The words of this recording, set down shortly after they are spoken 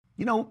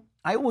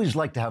I always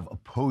like to have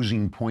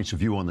opposing points of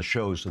view on the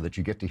show so that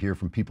you get to hear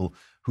from people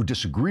who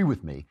disagree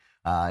with me.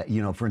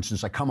 For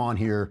instance, I come on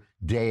here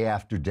day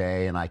after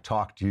day and I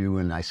talk to you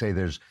and I say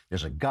there's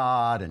a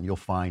God and you'll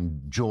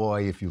find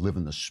joy if you live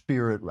in the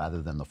spirit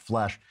rather than the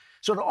flesh.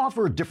 So to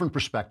offer a different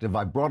perspective,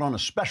 I brought on a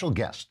special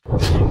guest.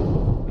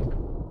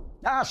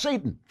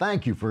 Satan,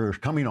 thank you for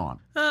coming on.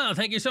 Oh,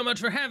 thank you so much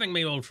for having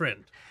me, old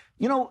friend.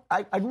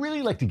 I'd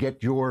really like to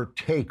get your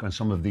take on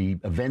some of the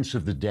events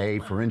of the day.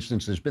 For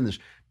instance, there's been this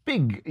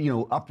big,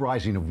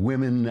 uprising of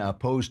women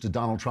opposed to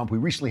Donald Trump. We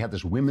recently had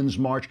this women's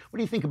march. What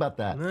do you think about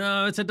that?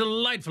 Oh, it's a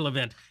delightful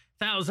event.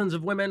 Thousands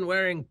of women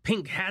wearing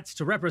pink hats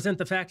to represent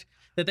the fact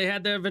that they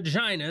had their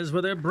vaginas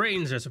where their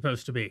brains are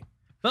supposed to be.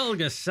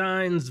 Vulgar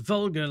signs,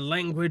 vulgar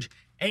language,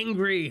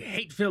 angry,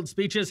 hate-filled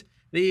speeches.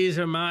 These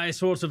are my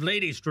sorts of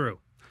ladies, Drew.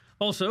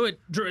 Also, it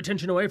drew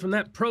attention away from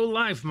that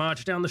pro-life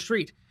march down the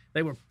street.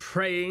 They were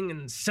praying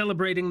and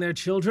celebrating their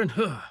children.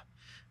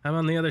 I'm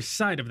on the other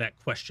side of that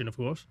question, of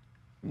course.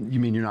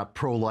 You mean you're not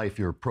pro-life,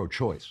 you're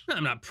pro-choice?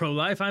 I'm not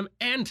pro-life, I'm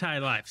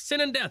anti-life.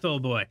 Sin and death,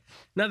 old boy.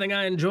 Nothing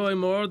I enjoy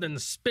more than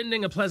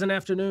spending a pleasant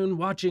afternoon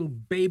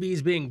watching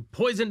babies being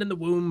poisoned in the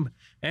womb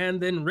and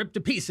then ripped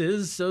to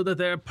pieces so that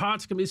their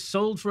parts can be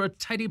sold for a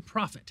tidy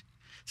profit.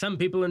 Some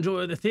people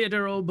enjoy the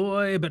theater, old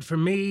boy, but for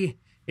me,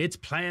 it's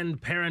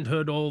Planned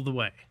Parenthood all the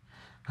way.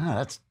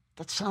 That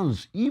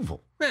sounds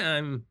evil. Yeah,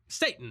 I'm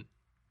Satan.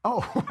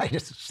 Oh, right,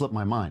 it slipped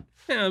my mind.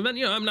 Yeah, but,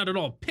 I'm not at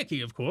all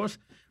picky, of course.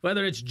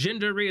 Whether it's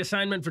gender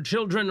reassignment for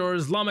children or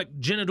Islamic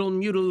genital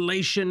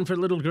mutilation for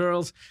little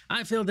girls,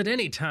 I feel that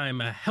any time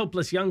a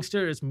helpless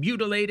youngster is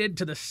mutilated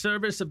to the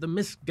service of the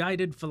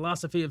misguided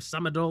philosophy of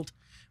some adult,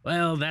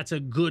 well, that's a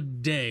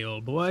good day,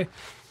 old boy.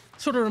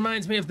 Sort of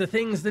reminds me of the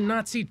things the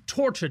Nazi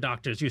torture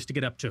doctors used to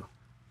get up to.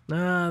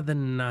 The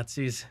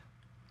Nazis.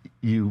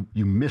 You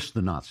miss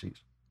the Nazis?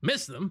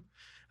 Miss them?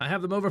 I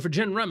have them over for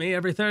gin rummy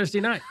every Thursday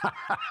night.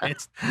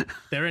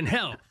 They're in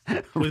hell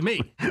with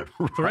me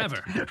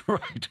forever.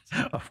 Right.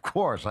 Of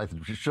course. I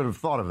should have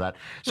thought of that.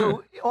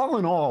 So all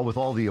in all, with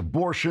all the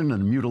abortion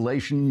and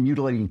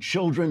mutilating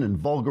children and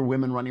vulgar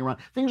women running around,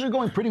 things are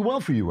going pretty well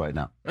for you right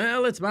now.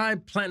 Well, it's my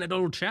planet,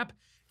 old chap.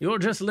 You're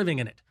just living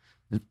in it.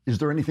 Is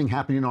there anything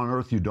happening on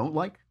Earth you don't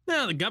like?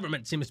 Well, the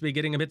government seems to be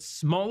getting a bit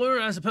smaller.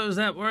 I suppose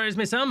that worries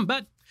me some,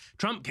 but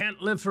Trump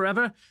can't live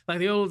forever. Like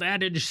the old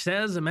adage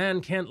says, a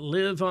man can't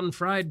live on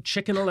fried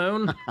chicken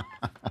alone.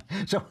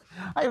 So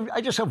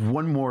I just have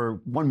one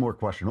more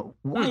question.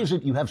 Why is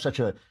it you have such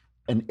an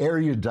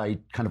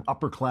erudite kind of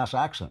upper-class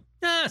accent?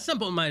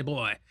 Simple, my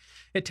boy.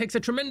 It takes a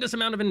tremendous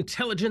amount of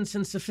intelligence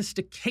and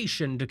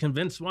sophistication to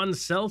convince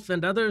oneself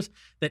and others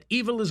that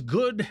evil is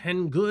good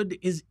and good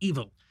is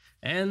evil.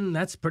 And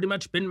that's pretty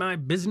much been my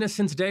business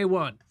since day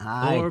one.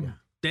 Or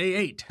day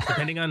 8,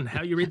 depending on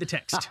how you read the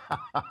text.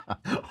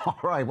 All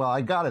right, well,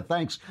 I got it.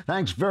 Thanks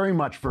very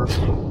much for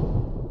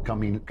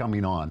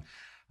coming on.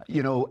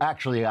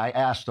 Actually, I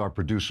asked our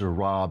producer,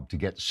 Rob, to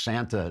get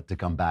Santa to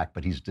come back,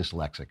 but he's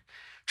dyslexic.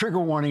 Trigger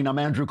warning, I'm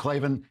Andrew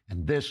Klavan,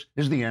 and this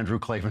is The Andrew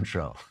Klavan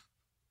Show.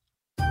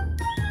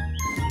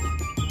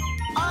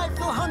 I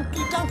feel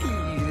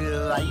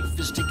hunky-dunky, life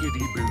is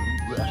tickety-boo.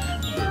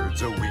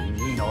 Birds are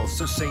winging,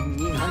 also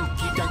singing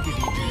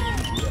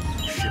hunky-dunky-doo.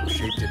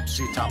 Ship-shaped,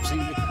 tipsy-topsy,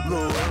 the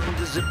world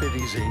is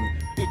zippity-zing.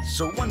 It's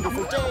a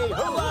wonderful day,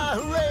 hurrah,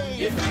 hooray!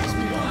 It makes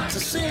me want to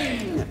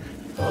sing.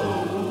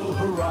 Oh,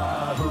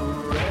 hurrah,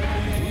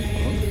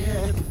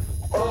 hooray!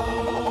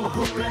 Oh,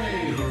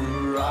 hooray,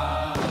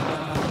 hurrah!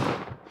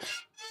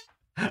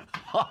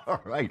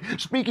 All right.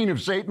 Speaking of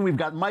Satan, we've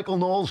got Michael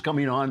Knowles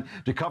coming on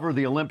to cover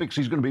the Olympics.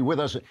 He's going to be with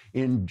us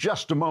in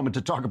just a moment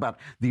to talk about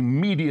the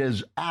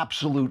media's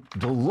absolute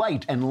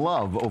delight and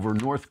love over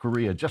North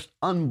Korea. Just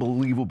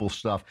unbelievable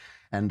stuff.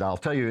 And I'll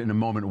tell you in a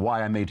moment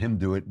why I made him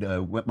do it,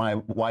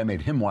 why I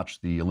made him watch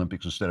the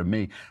Olympics instead of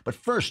me. But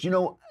first,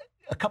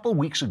 a couple of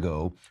weeks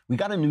ago, we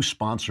got a new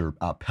sponsor,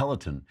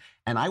 Peloton,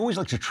 and I always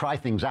like to try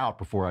things out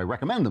before I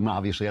recommend them.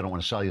 Obviously, I don't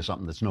want to sell you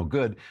something that's no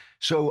good.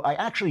 So I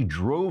actually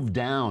drove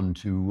down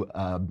to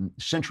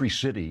Century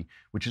City,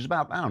 which is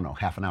about,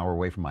 half an hour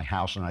away from my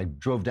house, and I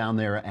drove down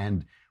there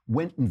and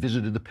went and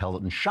visited the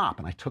Peloton shop,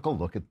 and I took a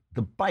look at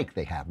the bike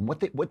they have. And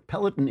what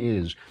Peloton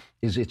is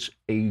it's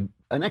an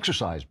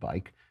exercise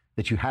bike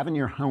that you have in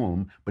your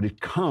home, but it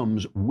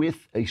comes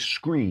with a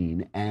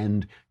screen,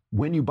 and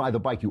when you buy the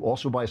bike, you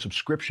also buy a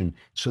subscription,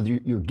 so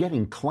that you're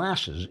getting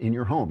classes in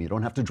your home. You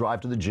don't have to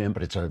drive to the gym,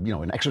 but it's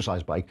an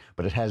exercise bike,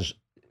 but it has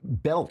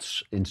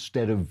belts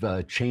instead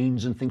of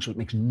chains and things, so it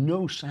makes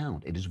no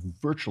sound. It is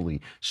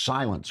virtually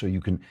silent, so you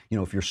can,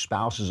 if your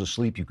spouse is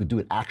asleep, you could do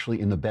it actually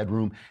in the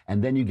bedroom,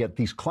 and then you get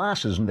these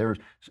classes, and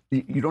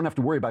you don't have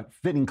to worry about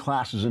fitting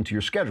classes into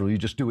your schedule. You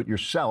just do it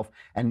yourself,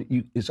 and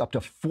it's up to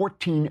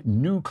 14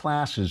 new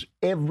classes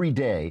every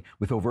day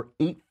with over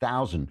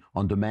 8,000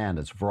 on demand.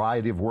 It's a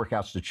variety of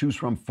workouts to choose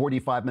from,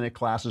 45-minute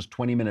classes,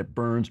 20-minute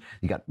burns.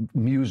 You got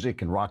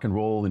music and rock and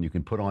roll, and you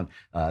can put on,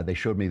 they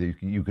showed me that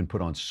you can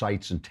put on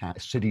sights and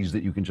city cities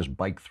that you can just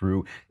bike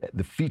through.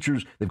 The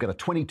features, they've got a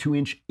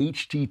 22-inch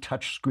HD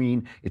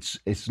touchscreen.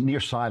 It's near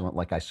silent,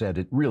 like I said.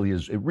 It really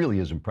is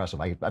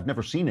impressive. I've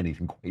never seen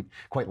anything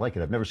quite like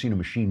it. I've never seen a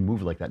machine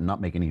move like that and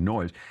not make any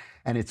noise.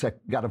 And it's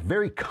got a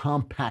very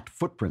compact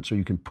footprint, so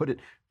you can put it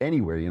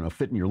anywhere,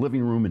 fit in your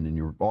living room and in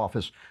your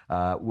office,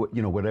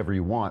 whatever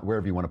you want,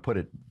 wherever you want to put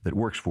it that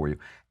works for you.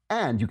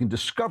 And you can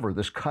discover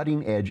this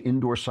cutting-edge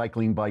indoor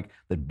cycling bike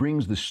that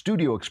brings the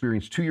studio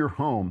experience to your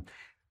home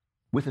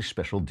with a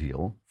special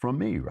deal from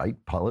me, right?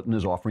 Peloton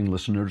is offering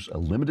listeners a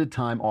limited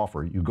time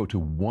offer. You go to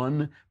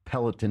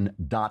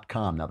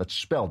onepeloton.com. Now that's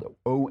spelled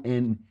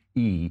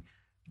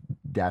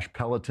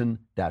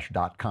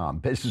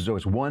ONE-Peloton-.com. So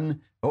it's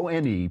ONE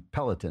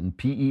Peloton,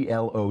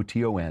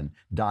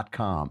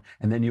 PELOTON.com.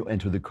 And then you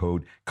enter the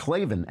code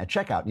Klavan at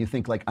checkout. And you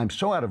think, like, I'm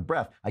so out of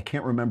breath, I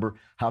can't remember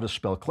how to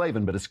spell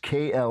Klavan, but it's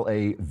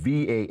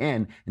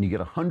KLAVAN. And you get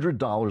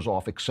 $100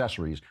 off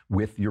accessories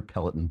with your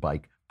Peloton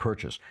bike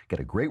purchase. Get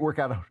a great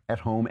workout at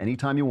home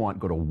anytime you want.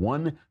 Go to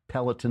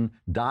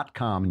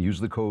onepeloton.com and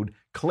use the code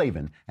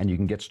Klavan, and you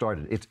can get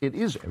started. It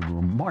is a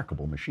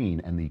remarkable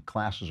machine, and the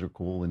classes are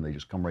cool, and they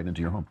just come right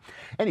into your home.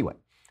 Anyway,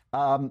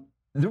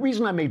 the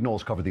reason I made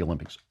Knowles cover the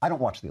Olympics, I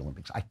don't watch the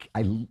Olympics. I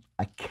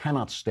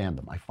cannot stand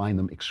them. I find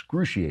them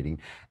excruciating.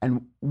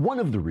 And one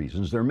of the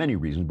reasons, there are many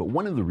reasons, but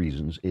one of the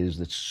reasons is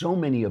that so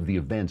many of the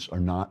events are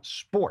not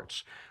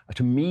sports.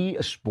 To me,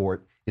 a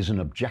sport is an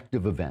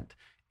objective event.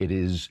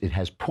 It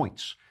has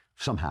points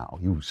somehow.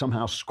 You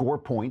somehow score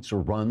points or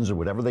runs or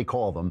whatever they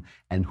call them,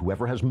 and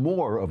whoever has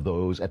more of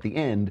those at the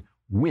end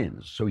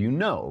wins. So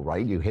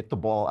right? You hit the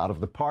ball out of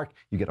the park,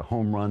 you get a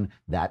home run,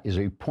 that is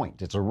a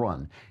point. It's a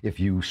run. If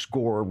you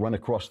score, run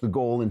across the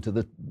goal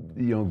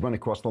run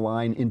across the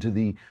line into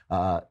the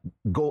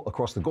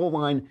across the goal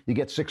line, you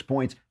get 6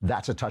 points.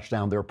 That's a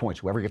touchdown. There are points.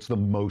 Whoever gets the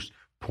most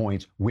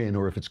points win,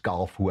 or if it's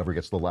golf, whoever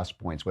gets the less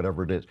points,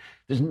 whatever it is.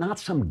 There's not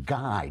some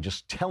guy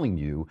just telling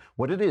you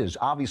what it is.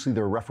 Obviously,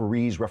 there are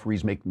referees.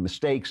 Referees make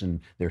mistakes, and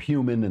they're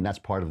human, and that's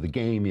part of the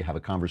game. You have a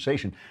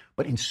conversation.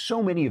 But in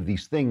so many of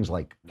these things,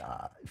 like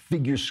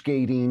figure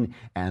skating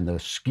and the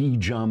ski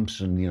jumps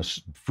and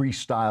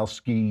freestyle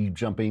ski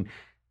jumping,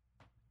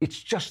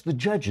 it's just the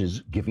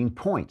judges giving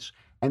points.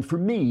 And for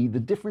me, the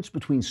difference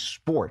between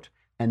sport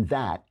and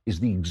that is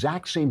the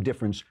exact same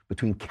difference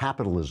between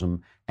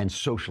capitalism and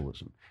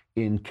socialism.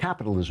 In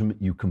capitalism,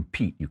 you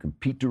compete. You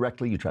compete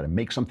directly. You try to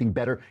make something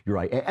better.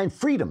 And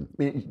freedom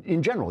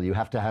in general. You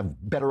have to have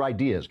better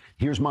ideas.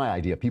 Here's my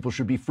idea. People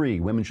should be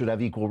free. Women should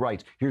have equal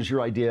rights. Here's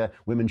your idea.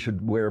 Women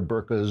should wear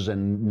burqas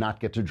and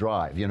not get to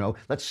drive.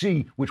 Let's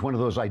see which one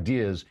of those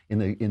ideas in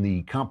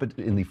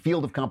the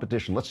field of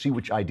competition. Let's see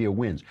which idea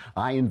wins.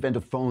 I invent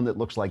a phone that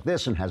looks like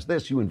this and has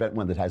this. You invent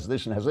one that has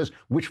this and has this.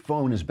 Which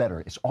phone is better?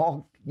 It's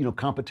all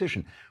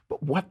competition.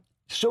 But what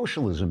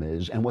socialism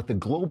is, and what the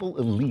global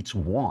elites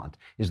want,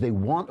 is they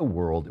want a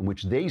world in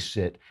which they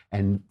sit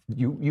and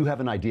you have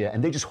an idea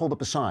and they just hold up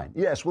a sign.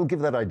 Yes, we'll give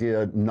that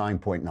idea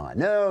 9.9.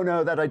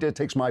 No, that idea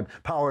takes my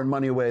power and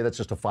money away. That's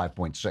just a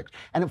 5.6.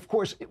 And of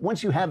course,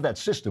 once you have that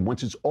system,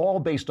 once it's all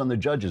based on the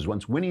judges,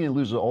 once winning and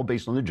losing are all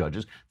based on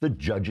the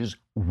judges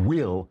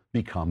will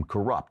become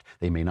corrupt.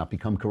 They may not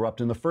become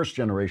corrupt in the first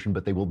generation,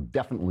 but they will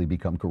definitely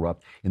become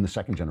corrupt in the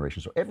second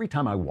generation. So every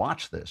time I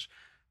watch this,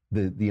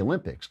 the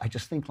Olympics, I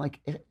just think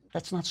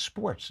that's not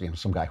sports.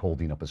 Some guy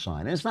holding up a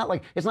sign. And it's not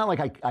like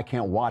I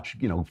can't watch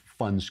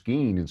fun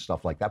skiing and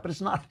stuff like that. But it's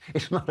not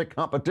a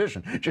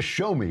competition. Just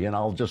show me, and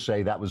I'll just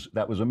say that was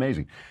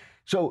amazing.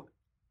 So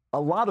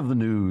a lot of the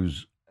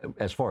news,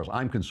 as far as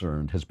I'm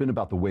concerned, has been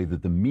about the way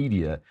that the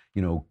media,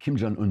 Kim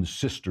Jong-un's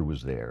sister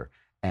was there,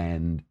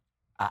 and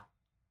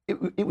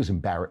it was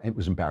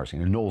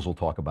embarrassing. And Knowles will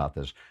talk about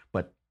this,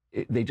 but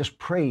they just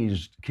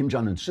praised Kim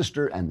Jong-un's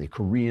sister and the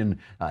Korean,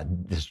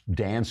 this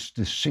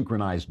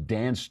synchronized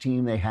dance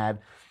team they had.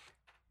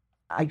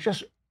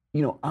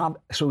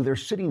 So they're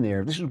sitting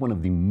there. This is one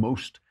of the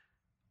most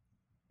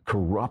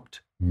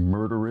corrupt,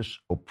 murderous,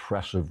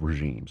 oppressive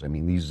regimes. I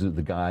mean, these are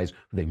the guys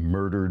they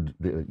murdered.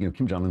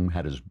 Kim Jong-un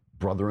had his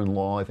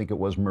brother-in-law, I think it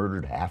was,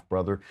 murdered,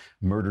 half-brother,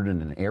 murdered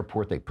in an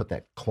airport. They put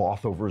that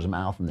cloth over his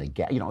mouth and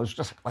it was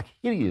just like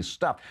hideous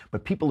stuff.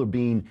 But people are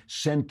being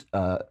sent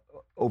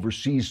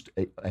overseas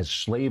as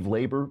slave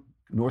labor.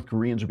 North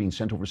Koreans are being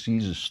sent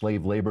overseas as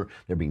slave labor.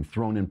 They're being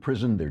thrown in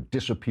prison. They're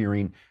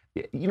disappearing.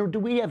 Do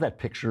we have that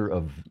picture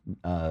of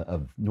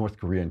North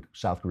Korea and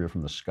South Korea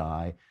from the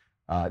sky?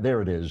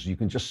 There it is. You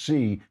can just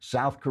see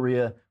South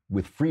Korea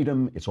with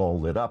freedom. It's all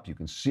lit up. You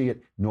can see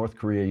it. North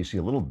Korea, you see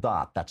a little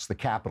dot. That's the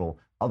capital.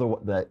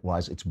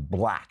 Otherwise, it's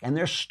black. And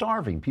they're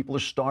starving. People are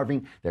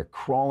starving. They're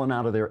crawling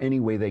out of there any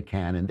way they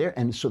can.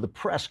 And so the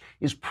press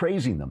is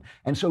praising them.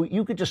 And so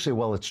you could just say,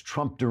 well, it's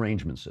Trump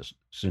derangement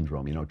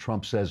syndrome.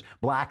 Trump says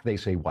black, they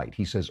say white.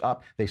 He says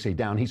up, they say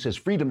down. He says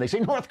freedom, they say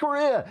North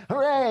Korea.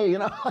 Hooray!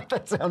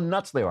 That's how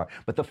nuts they are.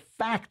 But the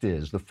fact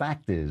is,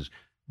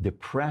 the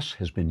press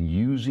has been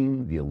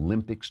using the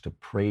Olympics to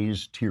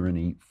praise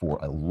tyranny for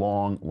a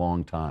long,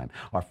 long time.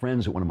 Our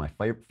friends at one of my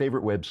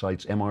favorite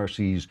websites,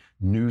 MRC's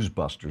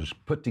Newsbusters,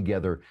 put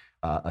together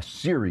a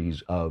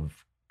series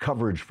of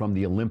coverage from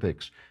the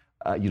Olympics,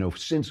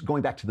 since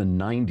going back to the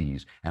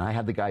 90s, and I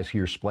had the guys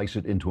here splice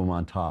it into a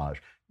montage.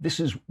 This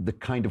is the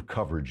kind of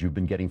coverage you've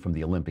been getting from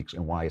the Olympics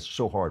and why it's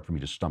so hard for me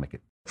to stomach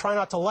it. Try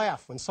not to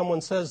laugh when someone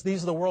says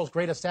these are the world's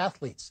greatest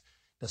athletes,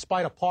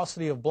 despite a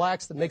paucity of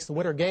blacks that makes the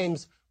Winter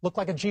Games look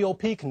like a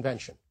GOP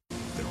convention.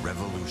 The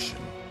revolution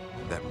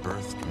that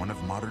birthed one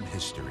of modern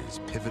history's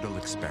pivotal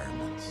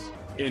experiments.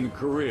 In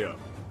Korea,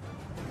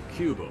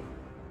 Cuba,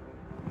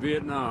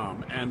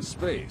 Vietnam, and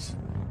space,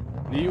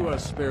 the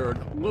U.S. spared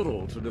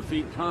little to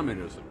defeat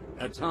communism.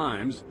 At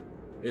times,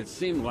 it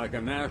seemed like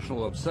a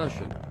national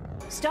obsession.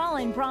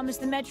 Stalin promised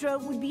the metro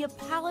would be a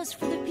palace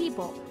for the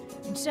people,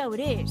 and so it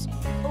is.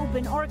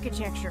 Open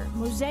architecture,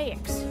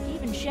 mosaics,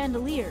 even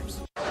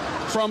chandeliers.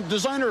 From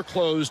designer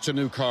clothes to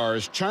new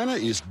cars, China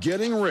is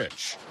getting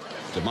rich.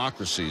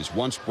 Democracies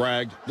once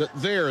bragged that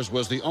theirs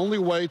was the only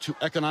way to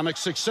economic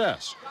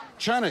success.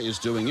 China is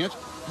doing it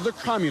the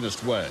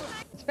communist way.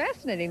 It's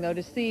fascinating, though,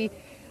 to see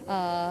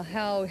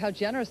how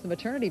generous the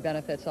maternity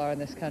benefits are in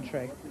this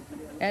country.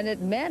 And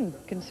that men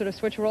can sort of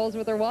switch roles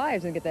with their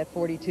wives and get that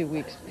 42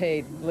 weeks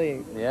paid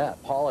leave. Yeah,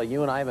 Paula,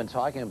 you and I have been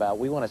talking about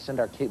we want to send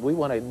our kids, we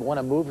want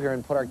to move here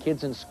and put our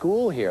kids in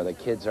school here. The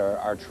kids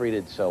are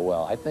treated so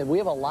well. I think we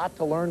have a lot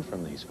to learn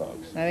from these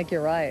folks. I think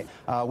you're right.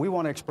 We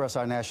want to express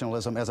our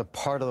nationalism as a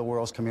part of the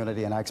world's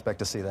community, and I expect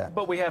to see that.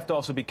 But we have to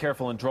also be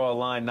careful and draw a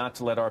line not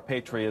to let our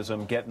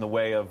patriotism get in the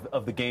way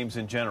of the games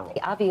in general.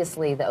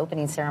 Obviously, the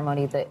opening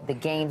ceremony, the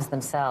games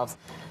themselves,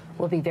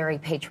 will be very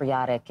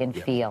patriotic in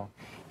feel.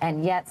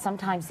 And yet,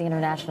 sometimes the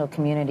international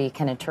community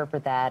can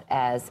interpret that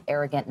as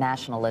arrogant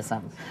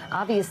nationalism.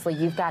 Obviously,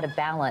 you've got to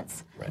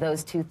balance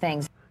those two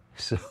things.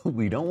 So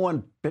we don't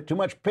want too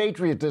much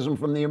patriotism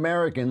from the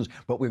Americans,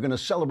 but we're going to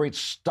celebrate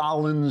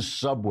Stalin's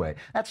subway.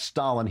 That's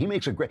Stalin. He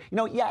makes a great,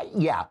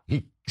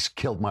 he's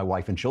killed my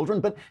wife and children,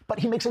 but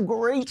he makes a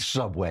great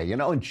subway.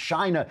 In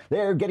China,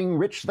 they're getting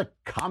rich the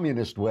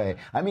communist way.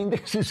 I mean,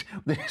 this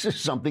is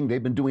something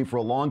they've been doing for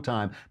a long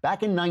time.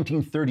 Back in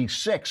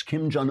 1936,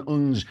 Kim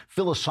Jong-un's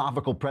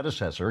philosophical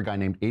predecessor, a guy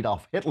named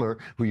Adolf Hitler,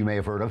 who you may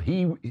have heard of,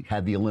 he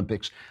had the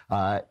Olympics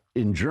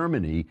in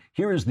Germany.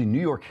 Here is the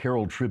New York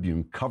Herald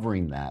Tribune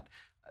covering that.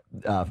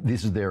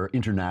 This is their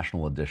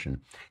international edition.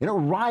 In a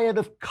riot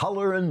of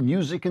color and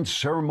music and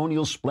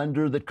ceremonial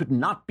splendor that could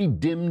not be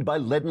dimmed by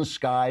leaden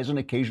skies and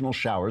occasional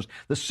showers,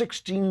 the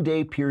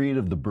 16-day period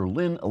of the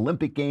Berlin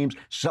Olympic Games,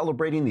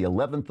 celebrating the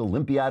 11th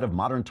Olympiad of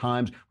modern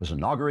times, was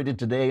inaugurated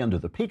today under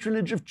the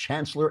patronage of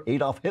Chancellor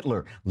Adolf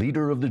Hitler,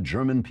 leader of the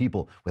German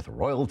people, with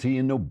royalty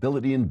and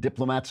nobility and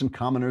diplomats and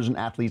commoners and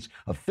athletes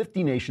of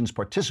 50 nations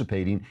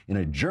participating in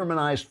a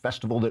Germanized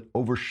festival that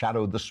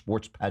overshadowed the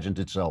sports pageant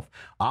itself.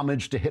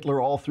 Homage to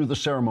Hitler all through the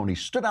ceremony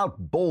stood out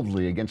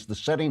boldly against the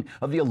setting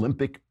of the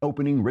Olympic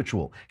opening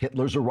ritual.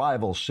 Hitler's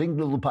arrival,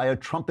 signaled by a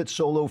trumpet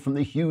solo from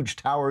the huge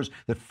towers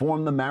that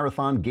formed the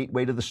marathon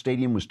gateway to the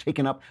stadium, was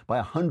taken up by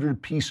a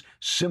 100-piece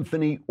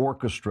symphony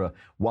orchestra,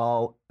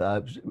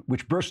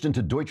 which burst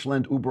into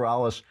Deutschland über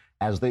alles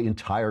as the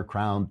entire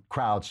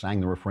crowd sang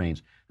the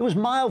refrains. There was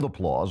mild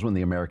applause when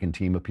the American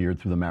team appeared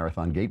through the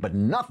marathon gate, but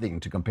nothing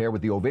to compare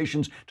with the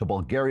ovations to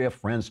Bulgaria,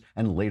 France,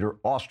 and later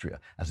Austria.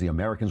 As the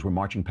Americans were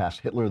marching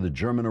past Hitler, the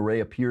German array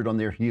appeared on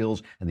their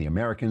heels, and the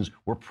Americans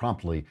were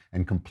promptly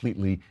and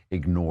completely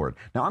ignored.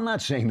 Now, I'm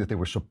not saying that they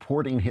were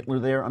supporting Hitler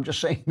there. I'm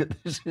just saying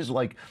that this is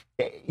like,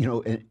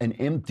 an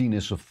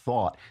emptiness of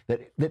thought,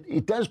 that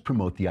it does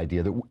promote the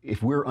idea that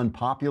if we're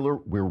unpopular,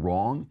 we're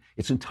wrong.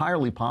 It's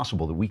entirely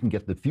possible that we can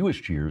get the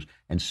fewest cheers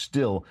and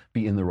still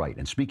be in the right.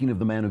 And speaking of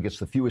the man who gets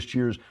the fewest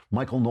cheers,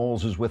 Michael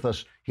Knowles is with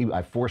us.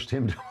 I forced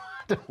him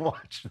to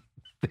watch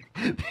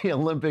the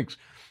Olympics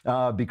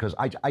because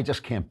I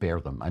just can't bear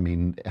them. I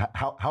mean,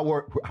 how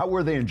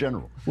were they in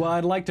general? Well,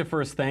 I'd like to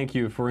first thank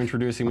you for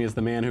introducing me as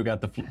the man who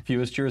got the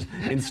fewest cheers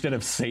instead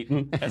of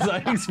Satan, as I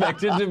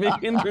expected to be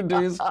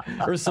introduced,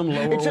 or some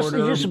lower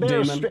order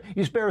demon.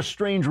 You bear a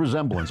strange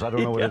resemblance. I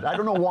don't know I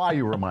don't know why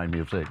you remind me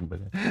of Satan, but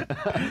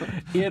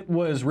it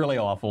was really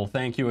awful.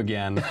 Thank you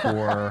again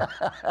for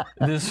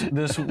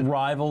this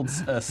rivaled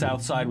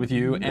South Side with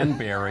you and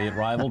Barry. It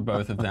rivaled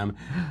both of them.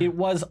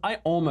 I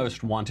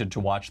almost wanted to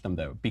watch them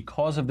though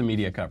because of the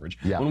media coverage.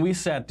 Yeah. When we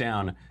sat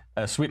down,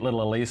 sweet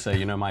little Elisa,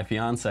 my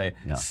fiance,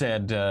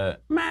 said,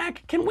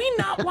 Mac, can we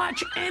not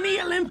watch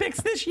any Olympics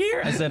this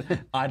year? I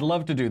said, I'd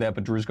love to do that,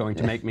 but Drew's going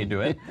to make me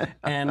do it.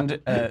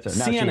 And now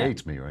CNN, she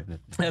hates me, right?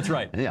 That's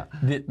right. Yeah.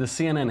 The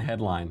CNN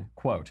headline,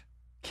 quote,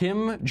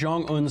 Kim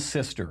Jong-un's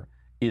sister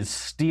is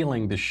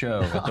stealing the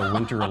show at the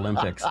Winter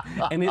Olympics.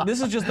 And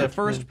this is just the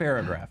first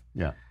paragraph.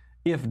 Yeah.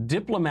 If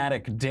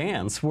diplomatic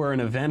dance were an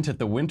event at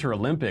the Winter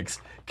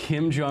Olympics,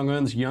 Kim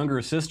Jong-un's younger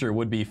sister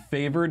would be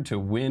favored to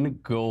win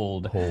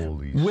gold.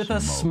 Holy With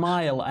smokes. a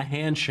smile, a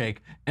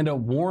handshake, and a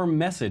warm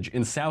message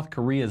in South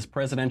Korea's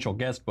presidential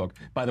guest book.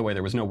 By the way,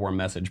 there was no warm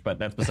message, but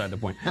that's beside the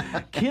point.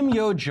 Kim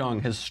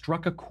Yo-jong has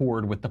struck a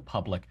chord with the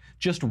public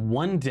just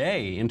one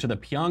day into the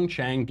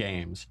Pyeongchang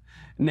Games.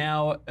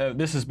 Now,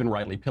 this has been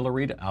rightly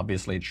pilloried.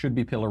 Obviously, it should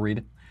be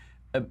pilloried.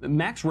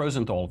 Max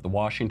Rosenthal of the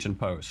Washington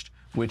Post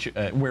which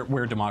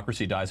where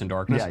democracy dies in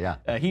darkness.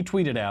 He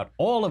tweeted out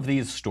all of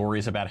these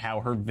stories about how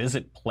her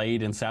visit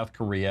played in South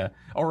Korea,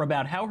 or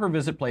about how her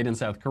visit played in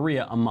South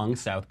Korea among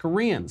South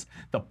Koreans.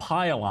 The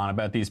pile-on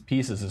about these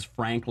pieces is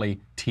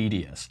frankly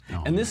tedious.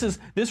 And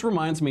this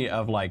reminds me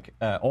of like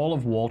all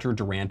of Walter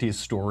Duranty's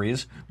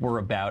stories were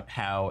about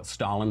how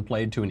Stalin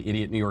played to an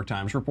idiot New York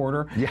Times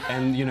reporter.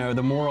 And you know,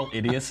 the moral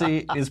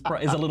idiocy is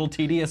a little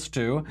tedious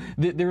too.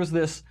 There's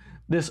this,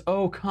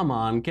 oh, come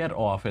on, get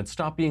off it.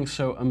 Stop being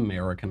so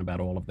American about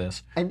all of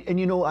this. And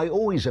you know, I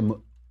always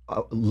am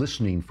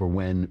listening for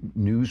when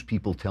news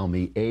people tell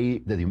me,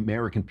 that the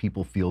American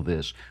people feel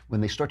this,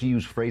 when they start to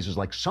use phrases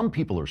like some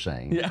people are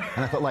saying. And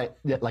I thought,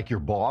 like your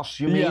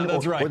boss, you mean? Yeah,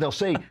 that's right. Or they'll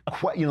say,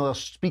 you know, they'll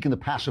speak in the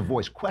passive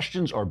voice,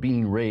 questions are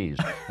being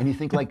raised. And you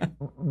think, like,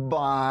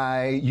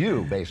 by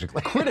you,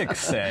 basically.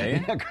 Critics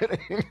say.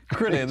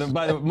 Critic.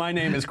 By the way, my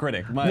name is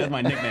Critic.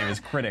 My nickname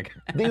is Critic.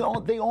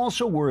 They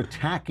also were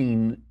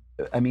attacking,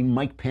 I mean,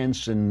 Mike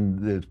Pence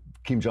and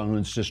Kim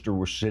Jong-un's sister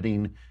were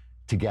sitting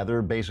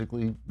together,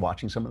 basically,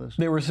 watching some of this?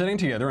 They were sitting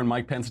together, and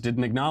Mike Pence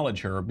didn't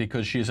acknowledge her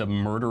because she's a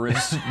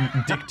murderous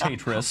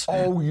dictatress.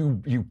 Oh,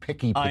 you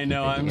picky. I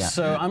know. I'm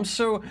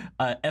so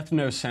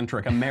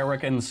ethnocentric,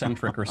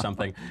 American-centric, or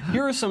something.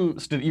 Here are some,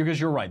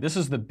 because you're right. This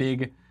is the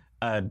big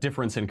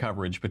difference in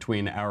coverage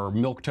between our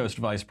milquetoast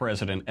vice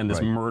president and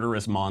this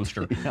murderous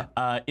monster.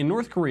 In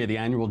North Korea, the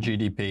annual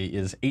GDP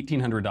is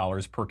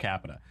 $1,800 per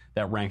capita.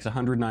 That ranks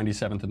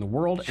 197th in the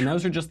world, and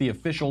those are just the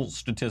official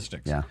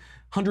statistics.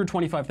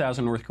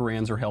 125,000 North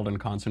Koreans are held in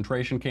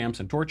concentration camps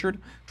and tortured.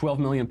 12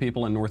 million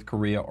people in North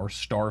Korea are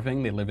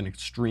starving. They live in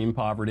extreme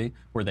poverty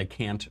where they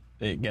can't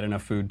get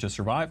enough food to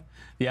survive.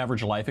 The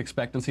average life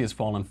expectancy has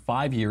fallen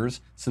 5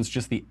 years since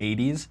just the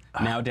 80s,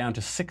 now down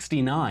to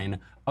 69,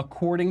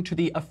 according to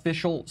the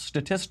official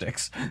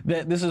statistics.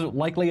 This is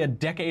likely a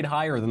decade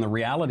higher than the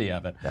reality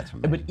of it. That's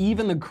amazing. But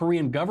even the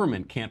Korean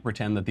government can't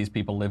pretend that these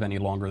people live any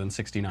longer than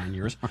 69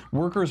 years.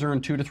 Workers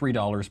earn $2 to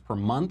 $3 per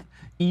month.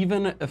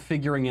 Even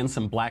figuring in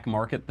some black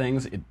market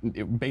things,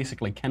 it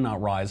basically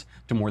cannot rise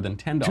to more than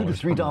 $10 $2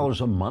 to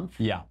 $3 a month?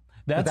 Yeah.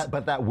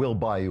 But that will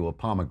buy you a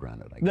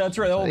pomegranate, I guess. That's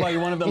right. That will buy you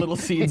one of the little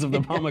seeds of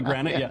the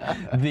pomegranate.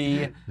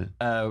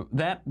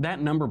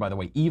 That number, by the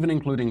way, even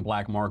including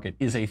black market,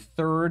 is a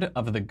third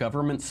of the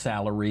government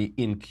salary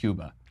in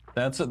Cuba.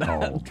 That's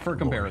for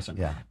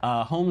comparison.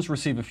 Homes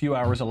receive a few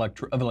hours of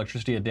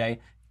electricity a day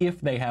if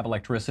they have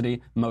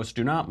electricity. Most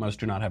do not.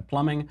 Most do not have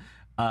plumbing.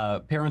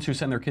 Parents who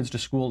send their kids to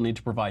school need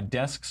to provide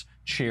desks,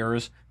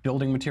 chairs,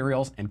 building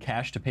materials, and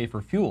cash to pay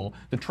for fuel.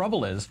 The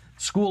trouble is,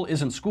 school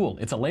isn't school.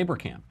 It's a labor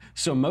camp.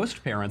 So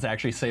most parents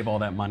actually save all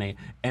that money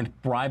and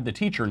bribe the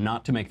teacher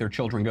not to make their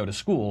children go to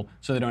school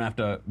so they don't have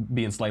to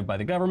be enslaved by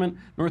the government.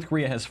 North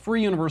Korea has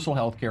free universal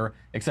health care,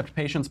 except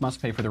patients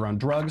must pay for their own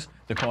drugs,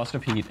 the cost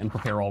of heat, and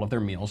prepare all of their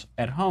meals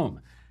at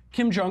home.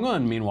 Kim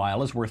Jong-un,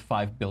 meanwhile, is worth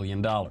 $5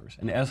 billion,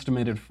 an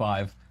estimated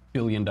 $5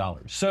 billion.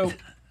 So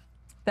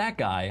that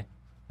guy...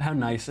 How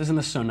nice. Isn't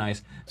this so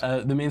nice?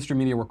 The mainstream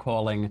media were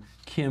calling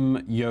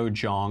Kim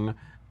Yo-jong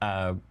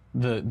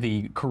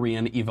the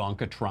Korean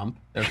Ivanka Trump.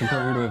 They're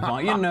comparing her to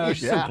Ivanka. You know,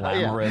 she's so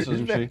glamorous,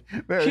 isn't she?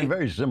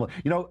 Very similar.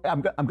 You know,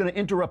 I'm going to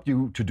interrupt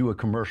you to do a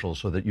commercial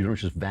so that you don't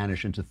just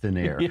vanish into thin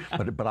air.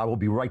 But I will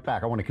be right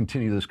back. I want to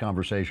continue this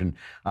conversation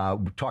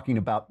talking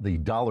about the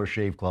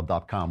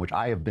DollarShaveClub.com, which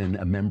I have been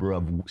a member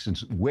of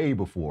since way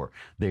before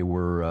they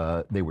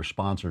were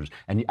sponsors.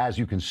 And as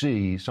you can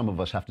see, some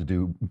of us have to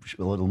do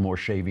a little more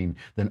shaving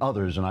than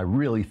others. And I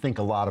really think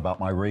a lot about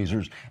my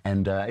razors.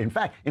 And in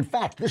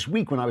fact, this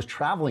week when I was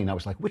traveling, I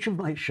was like, which of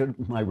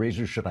my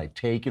razors should I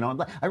take? You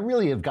know, I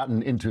really have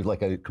gotten into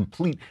like a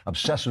complete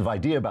obsessive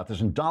idea about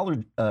this. And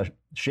Dollar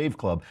Shave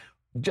Club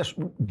just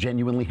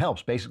genuinely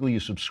helps. Basically, you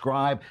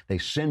subscribe, they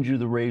send you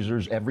the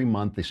razors every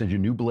month, they send you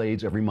new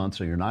blades every month,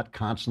 so you're not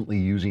constantly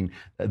using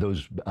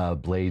those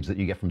blades that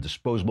you get from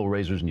disposable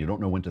razors and you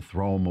don't know when to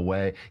throw them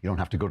away. You don't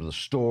have to go to the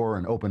store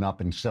and open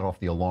up and set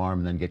off the alarm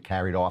and then get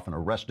carried off and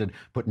arrested,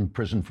 put in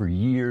prison for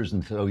years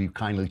until you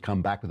kindly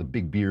come back with a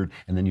big beard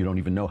and then you don't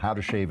even know how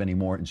to shave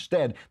anymore.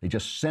 Instead, they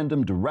just send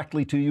them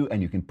directly to you and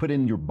you can put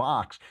in your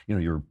box, you know,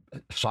 your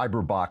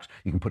cyber box,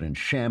 you can put in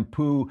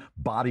shampoo,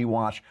 body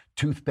wash,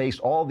 toothpaste,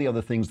 all the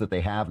other things that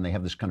they have, and they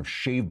have this kind of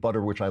shave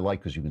butter, which I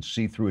like because you can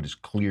see through it, it's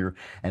clear,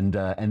 and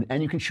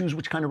you can choose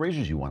which kind of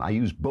razors you want. I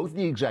use both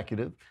the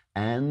executive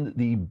and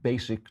the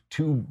basic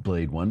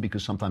 2-blade one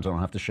because sometimes I don't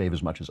have to shave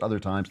as much as other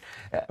times,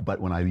 but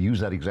when I use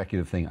that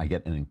executive thing, I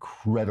get an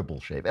incredible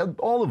shave.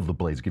 All of the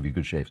blades give you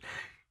good shaves.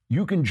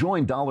 You can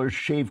join Dollar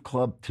Shave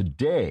Club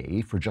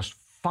today for just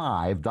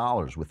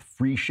 $5 with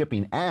free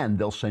shipping, and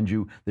they'll send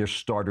you their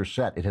starter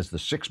set. It has the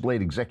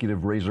 6-blade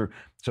executive razor,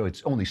 So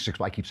it's only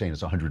 6. I keep saying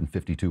it's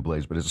 152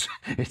 blades, but it's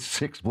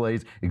 6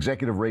 blades.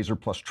 Executive razor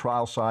plus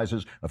trial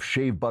sizes of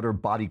shave butter,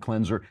 body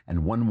cleanser,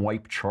 and 1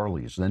 wipe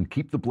Charlie's. Then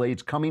keep the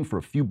blades coming for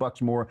a few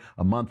bucks more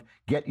a month.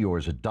 Get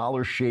yours at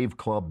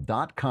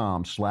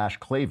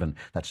dollarshaveclub.com/Klavan.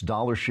 That's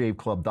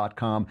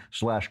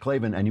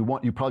dollarshaveclub.com/Klavan. And you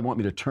probably want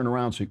me to turn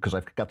around because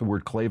I've got the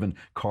word Klavan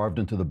carved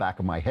into the back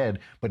of my head,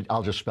 but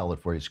I'll just spell it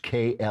for you. It's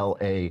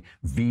Klavan.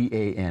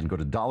 Go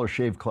to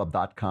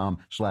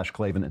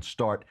dollarshaveclub.com/Klavan and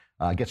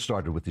get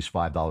started with these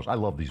 $5. I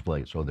love these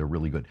blades, so they're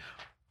really good.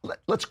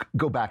 Let's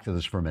go back to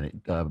this for a minute,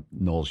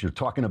 Knowles. You're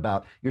talking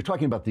about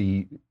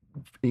the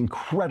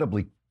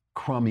incredibly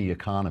crummy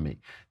economy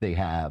they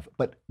have,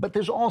 but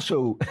there's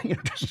also,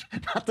 just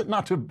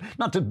not to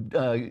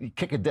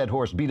kick a dead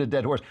horse, beat a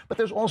dead horse, but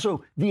there's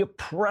also the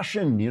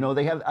oppression.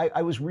 They have.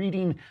 I was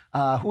reading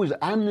who is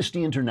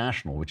Amnesty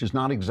International, which is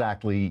not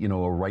exactly a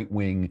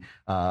right-wing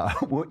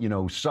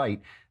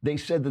site. They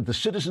said that the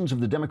citizens of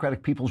the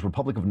Democratic People's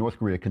Republic of North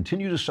Korea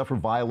continue to suffer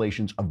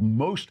violations of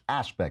most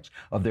aspects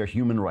of their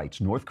human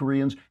rights. North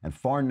Koreans and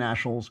foreign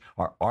nationals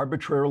are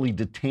arbitrarily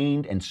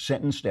detained and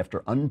sentenced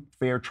after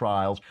unfair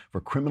trials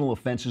for criminal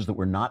offenses that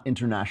were not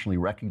internationally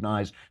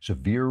recognized.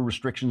 Severe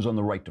restrictions on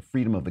the right to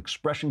freedom of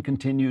expression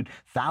continued.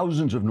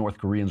 Thousands of North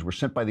Koreans were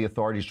sent by the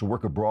authorities to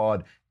work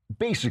abroad,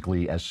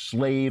 basically as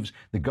slaves.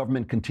 The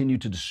government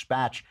continued to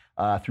dispatch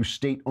through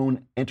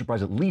state-owned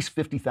enterprise at least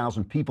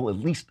 50,000 people, at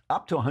least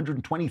up to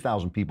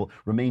 120,000 people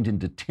remained in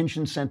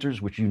detention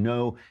centers, which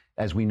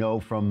as we know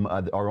from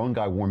our own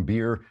guy Warren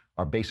Beer,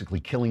 are basically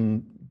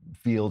killing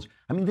fields.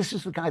 I mean, this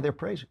is the guy they're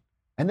praising.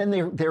 And then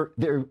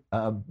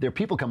their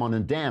people come on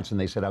and dance, and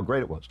they said how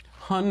great it was.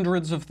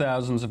 Hundreds of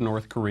thousands of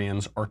North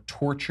Koreans are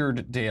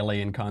tortured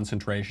daily in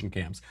concentration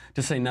camps,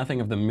 to say nothing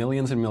of the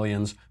millions and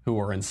millions who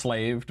are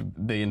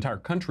enslaved. The entire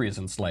country is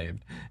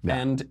enslaved.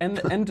 Yeah.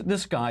 And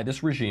this guy,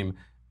 this regime,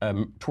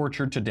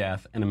 tortured to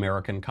death an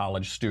American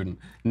college student.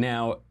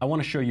 Now, I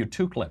want to show you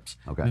 2 clips.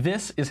 Okay.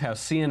 This is how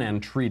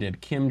CNN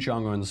treated Kim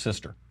Jong-un's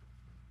sister.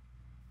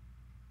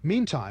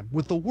 Meantime,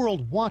 with the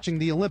world watching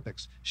the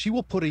Olympics, she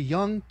will put a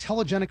young,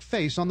 telegenic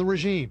face on the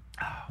regime.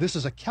 This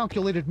is a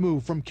calculated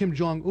move from Kim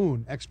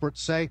Jong-un,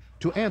 experts say,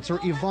 to answer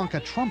Ivanka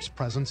Trump's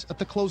presence at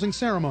the closing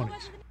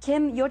ceremonies.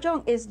 Kim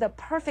Yo-jong is the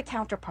perfect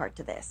counterpart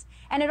to this.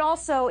 And it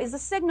also is a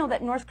signal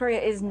that North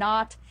Korea is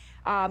not,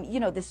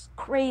 this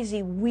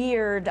crazy,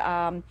 weird,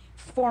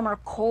 former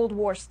Cold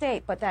War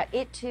state, but that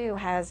it too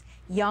has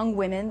young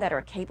women that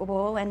are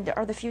capable and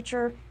are the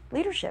future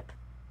leadership.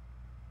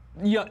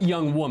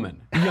 Young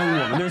woman.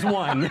 There's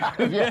one.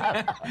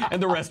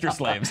 And the rest are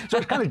slaves. So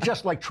it's kind of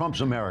just like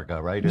Trump's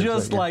America, right?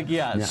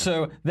 Yeah.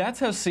 So that's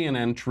how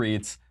CNN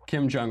treats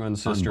Kim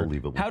Jong-un's sister.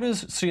 Unbelievable. How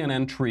does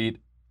CNN treat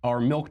our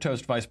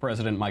milquetoast Vice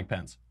President Mike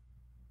Pence?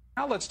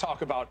 Now let's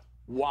talk about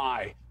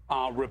why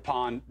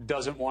Rippon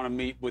doesn't want to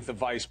meet with the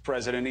vice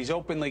president. He's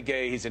openly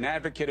gay. He's an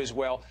advocate as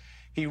well.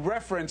 He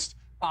referenced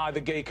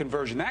the gay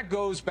conversion. That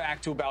goes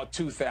back to about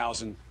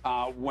 2000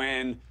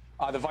 when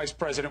the vice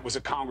president was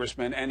a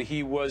congressman, and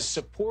he was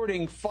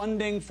supporting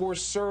funding for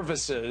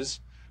services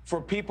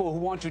for people who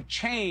want to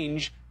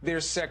change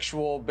their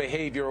sexual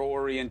behavior or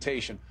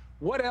orientation.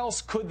 What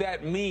else could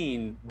that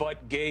mean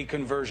but gay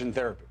conversion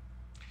therapy?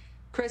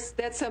 Chris,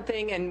 that's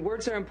something, and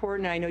words are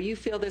important. I know you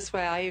feel this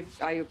way.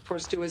 I of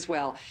course, do as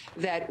well,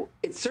 that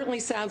it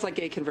certainly sounds like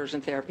gay conversion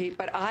therapy,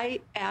 but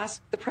I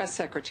asked the press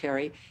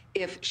secretary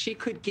if she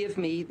could give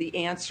me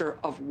the answer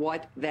of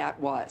what that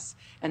was.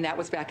 And that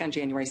was back on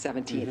January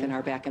 17th in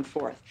our back and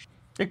forth.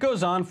 It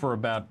goes on for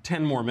about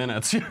 10 more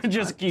minutes. It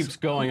just keeps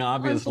going,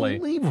 obviously.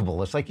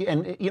 Unbelievable. It's like,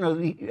 and,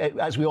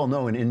 as we all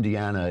know, in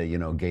Indiana,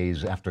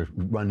 gays have to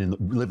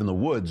live in the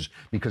woods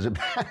because of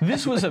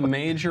This was a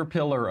major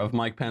pillar of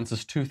Mike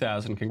Pence's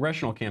 2000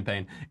 congressional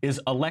campaign, is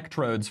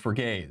electrodes for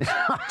gays.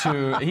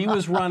 He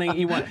was running,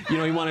 he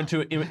wanted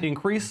to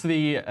increase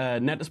the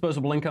net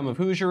disposable income of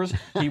Hoosiers,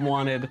 he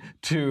wanted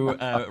to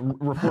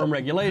reform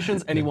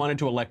regulations, and he wanted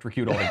to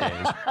electrocute all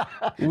the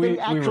gays. We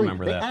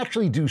remember that. They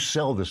actually do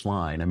sell this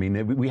line. I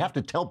mean, we have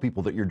to tell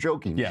people that you're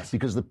joking. Yes.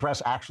 Because the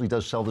press actually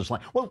does sell this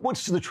line. Well,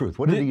 what's the truth?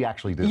 What did he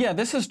actually do? Yeah,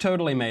 this is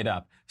totally made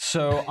up.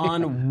 So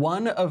on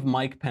one of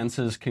Mike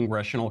Pence's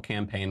congressional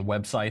campaign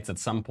websites at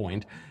some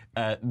point,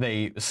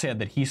 they said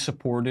that he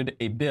supported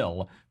a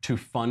bill to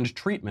fund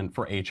treatment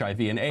for HIV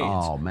and AIDS.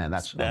 Oh, man,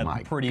 that's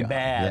pretty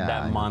bad,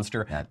 that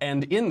monster.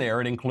 And in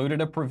there, it included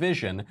a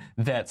provision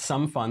that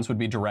some funds would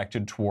be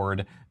directed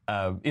toward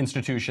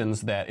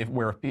institutions that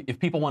if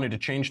people wanted to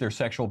change their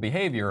sexual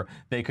behavior,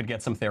 they could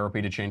get some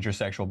therapy to change their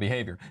sexual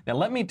behavior. Now,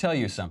 let me tell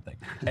you something.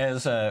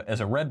 As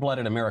a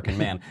red-blooded American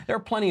man, there are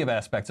plenty of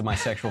aspects of my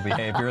sexual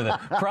behavior that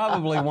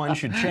probably one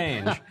should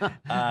change.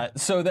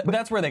 So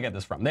that's where they get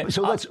this from.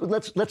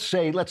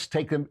 Let's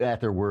take them at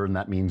their word, and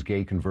that means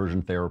gay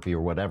conversion therapy or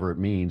whatever it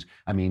means.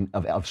 I mean,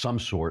 of some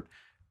sort.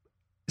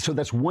 So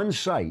that's one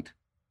site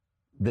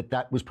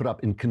that was put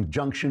up in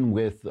conjunction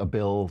with a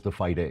bill to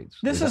fight AIDS.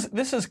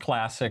 This is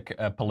classic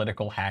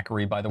political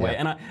hackery, by the way.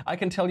 And I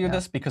can tell you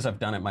this because I've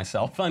done it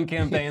myself on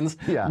campaigns.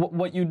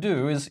 What you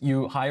do is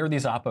you hire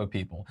these Oppo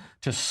people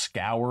to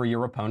scour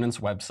your opponent's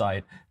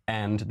website,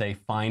 and they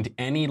find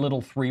any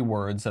little 3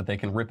 words that they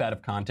can rip out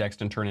of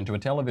context and turn into a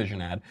television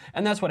ad.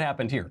 And that's what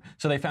happened here.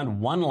 So they found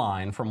one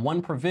line from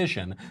one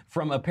provision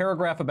from a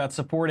paragraph about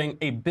supporting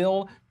a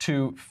bill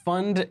to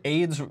fund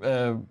AIDS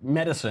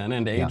medicine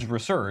and AIDS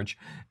research,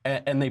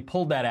 and they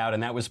pulled that out,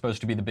 and that was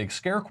supposed to be the big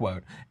scare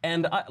quote.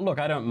 And look,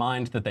 I don't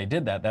mind that they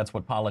did that. That's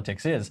what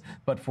politics is.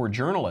 But for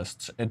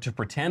journalists to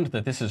pretend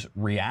that this is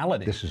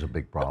reality... This is a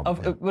big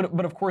problem.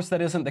 But of course,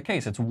 that isn't the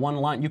case. It's one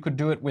line. You could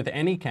do it with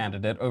any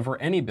candidate over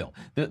any bill.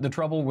 The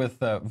trouble with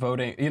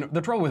voting, the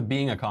trouble with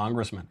being a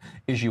congressman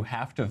is you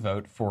have to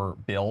vote for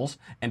bills,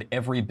 and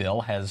every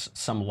bill has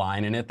some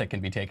line in it that can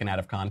be taken out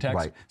of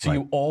context. So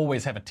you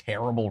always have a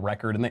terrible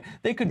record, and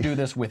they could do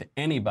this with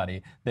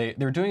anybody.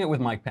 They're doing it with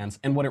Mike Pence,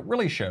 and what it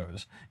really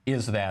shows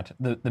is that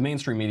the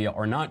mainstream media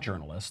are not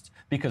journalists,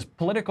 because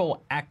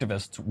political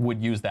activists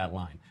would use that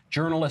line.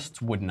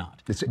 Journalists would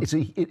not.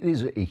 It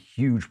is a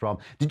huge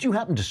problem. Did you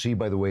happen to see,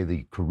 by the way,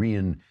 the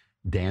Korean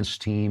dance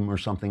team or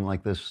something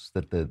like this?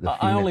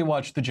 I only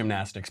watched the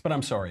gymnastics, but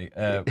I'm sorry.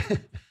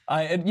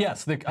 I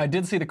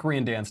did see the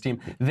Korean dance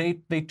team. They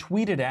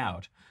tweeted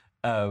out,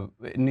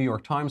 New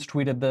York Times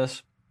tweeted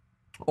this,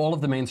 all of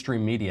the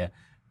mainstream media,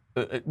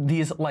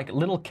 these like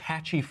little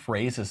catchy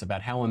phrases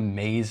about how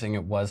amazing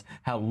it was,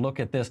 how look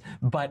at this.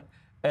 But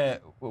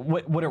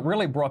what it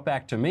really brought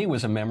back to me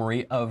was a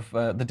memory of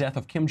the death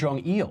of Kim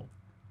Jong-il.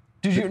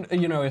 Did you,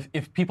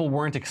 if people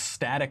weren't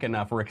ecstatic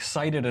enough or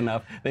excited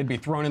enough, they'd be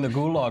thrown in the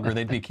gulag or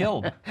they'd be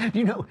killed.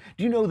 Do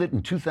you know that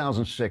in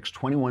 2006,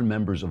 21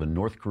 members of a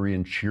North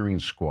Korean cheering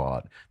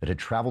squad that had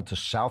traveled to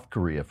South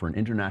Korea for an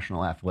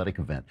international athletic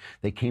event,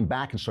 they came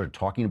back and started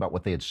talking about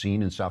what they had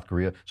seen in South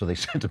Korea, so they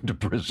sent them to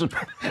prison.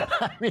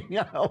 I mean,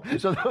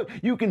 so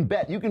you can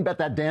bet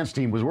that dance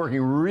team was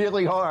working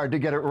really hard to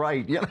get it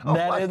right.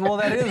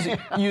 That is.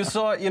 You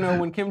saw,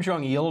 when Kim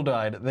Jong-il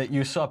died, that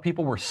you saw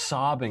people were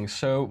sobbing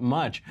so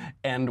much.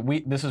 And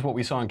this is what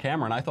we saw on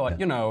camera. And I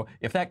thought,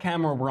 if that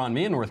camera were on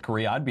me in North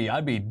Korea,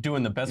 I'd be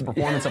doing the best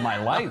performance of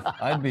my life.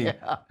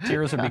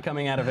 Tears would be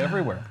coming out of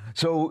everywhere.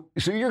 So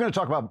you're going to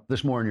talk about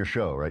this more in your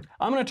show, right?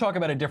 I'm going to talk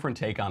about a different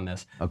take on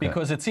this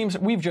because it seems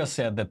we've just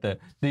said that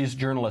these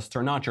journalists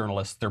are not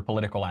journalists; they're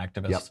political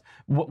activists.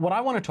 What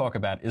I want to talk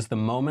about is the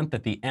moment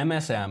that the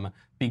MSM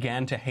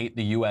began to hate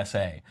the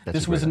USA.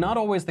 This was not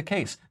always the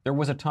case. There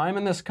was a time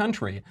in this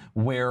country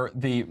where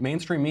the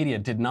mainstream media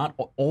did not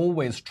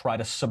always try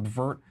to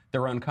subvert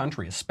their own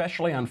country,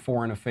 especially on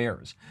foreign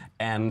affairs.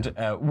 And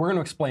we're going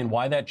to explain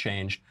why that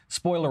changed.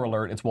 Spoiler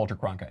alert, it's Walter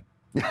Cronkite.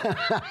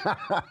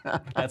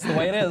 That's the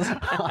way it is.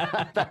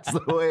 That's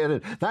the way it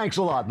is. Thanks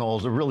a lot,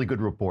 Knowles. A really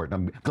good report.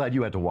 I'm glad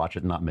you had to watch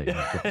it, not me.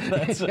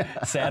 That's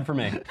sad for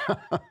me.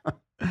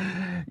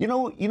 You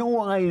know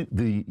why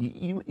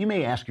you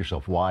may ask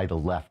yourself why the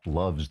left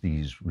loves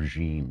these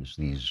regimes,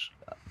 these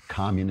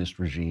communist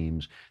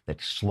regimes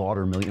that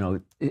slaughter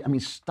millions. I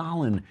mean,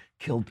 Stalin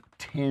killed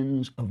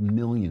tens of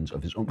millions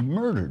of his own,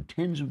 murdered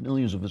tens of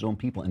millions of his own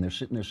people, and they're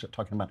sitting there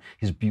talking about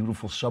his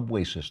beautiful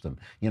subway system.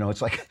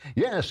 It's like,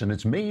 yes, and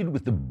it's made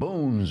with the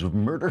bones of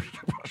murdered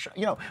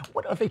Russia.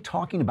 What are they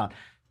talking about?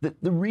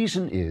 The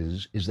reason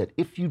is that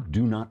if you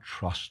do not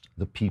trust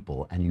the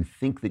people and you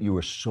think that you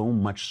are so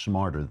much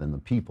smarter than the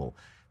people,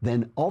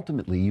 then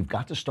ultimately you've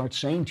got to start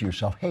saying to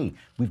yourself, hey,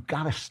 we've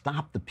got to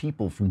stop the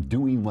people from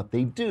doing what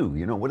they do.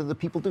 What do the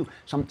people do?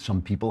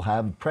 Some people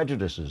have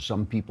prejudices.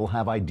 Some people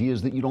have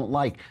ideas that you don't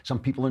like. Some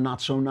people are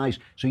not so nice.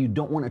 So you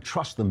don't want to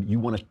trust them. You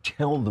want to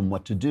tell them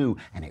what to do,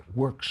 and it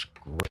works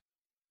great.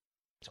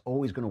 It's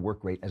always going to work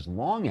great as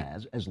long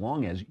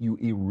as you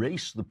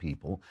erase the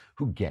people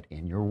who get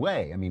in your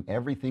way. I mean,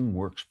 everything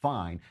works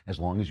fine as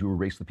long as you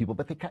erase the people,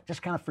 but they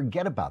just kind of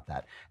forget about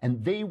that.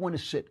 And they want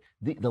to sit,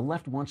 the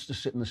left wants to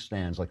sit in the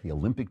stands like the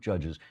Olympic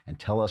judges and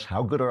tell us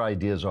how good our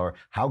ideas are,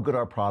 how good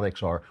our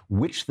products are,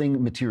 which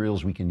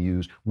materials we can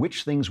use,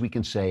 which things we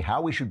can say,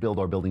 how we should build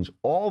our buildings,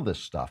 all this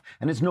stuff.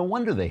 And it's no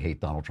wonder they hate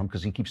Donald Trump,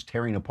 because he keeps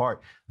tearing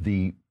apart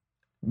the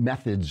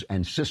methods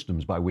and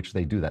systems by which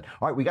they do that.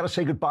 All right, we got to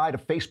say goodbye to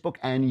Facebook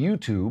and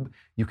YouTube.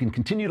 You can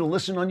continue to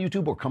listen on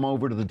YouTube or come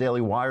over to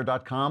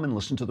thedailywire.com and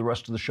listen to the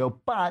rest of the show.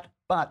 But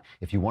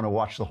if you want to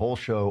watch the whole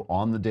show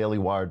on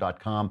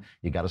thedailywire.com,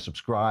 you got to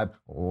subscribe.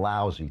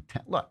 Lousy,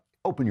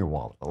 open your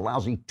wallet. A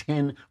lousy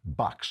 $10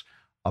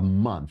 a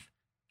month.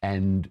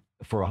 And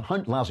for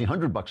a lousy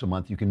 $100 a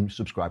month, you can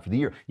subscribe for the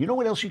year. You know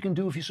what else you can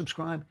do if you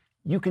subscribe?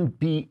 You can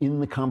be in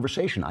the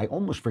conversation. I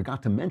almost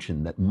forgot to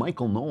mention that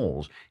Michael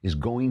Knowles is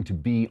going to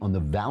be on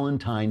the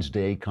Valentine's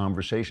Day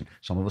conversation.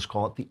 Some of us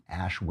call it the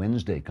Ash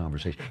Wednesday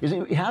conversation.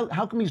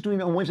 How come he's doing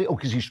it on Wednesday? Oh,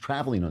 because he's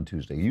traveling on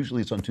Tuesday.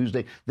 Usually it's on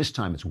Tuesday. This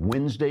time it's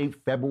Wednesday,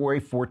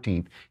 February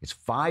 14th. It's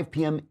 5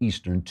 p.m.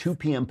 Eastern, 2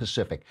 p.m.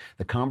 Pacific.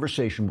 The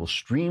conversation will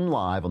stream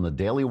live on the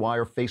Daily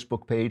Wire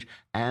Facebook page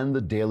and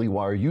the Daily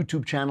Wire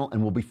YouTube channel,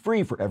 and will be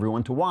free for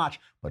everyone to watch,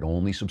 but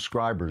only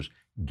subscribers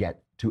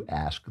get to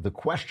ask the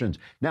questions.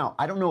 Now,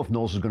 I don't know if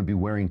Knowles is going to be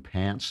wearing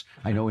pants.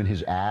 I know in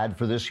his ad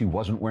for this, he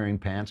wasn't wearing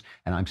pants,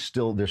 and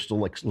there's still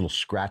like little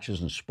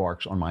scratches and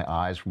sparks on my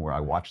eyes from where I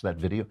watched that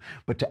video.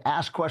 But to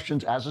ask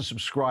questions as a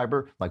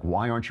subscriber, like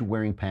why aren't you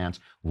wearing pants,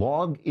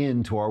 log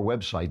into our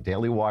website,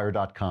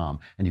 dailywire.com,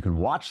 and you can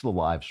watch the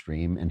live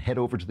stream and head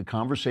over to the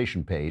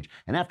conversation page.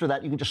 And after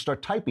that, you can just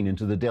start typing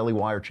into the Daily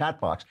Wire chat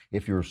box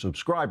if you're a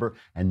subscriber,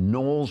 and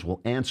Knowles will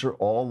answer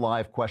all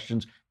live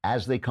questions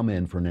as they come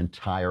in for an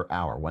entire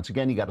hour. Once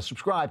again, you got to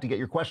subscribe to get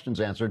your questions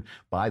answered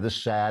by the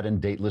sad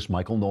and dateless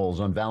Michael Knowles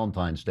on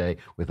Valentine's Day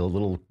with a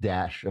little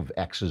dash of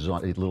X's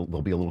on it.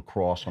 There'll be a little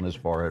cross on his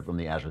forehead from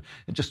the ashes.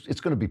 It's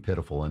going to be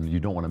pitiful, and you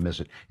don't want to miss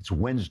it. It's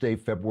Wednesday,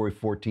 February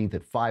 14th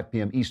at 5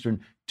 p.m.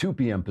 Eastern, 2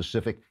 p.m.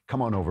 Pacific.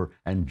 Come on over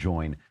and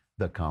join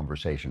the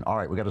conversation. All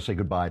right, we got to say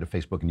goodbye to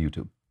Facebook and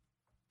YouTube.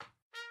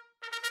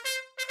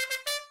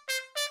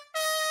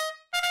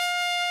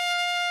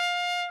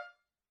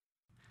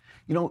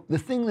 You know, the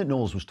thing that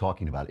Knowles was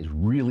talking about is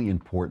really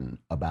important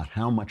about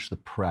how much the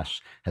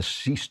press has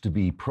ceased to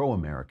be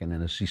pro-American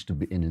and has ceased to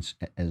be, and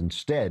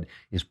instead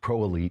is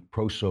pro-elite,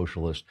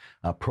 pro-socialist,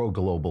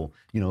 pro-global,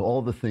 you know,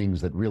 all the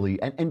things that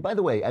really, and by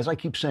the way, as I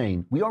keep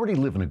saying, we already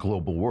live in a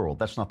global world.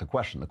 That's not the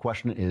question. The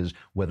question is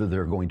whether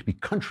there are going to be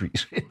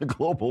countries in the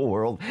global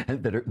world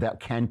that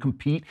can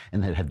compete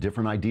and that have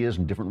different ideas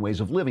and different ways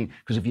of living.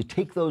 Because if you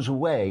take those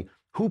away,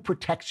 who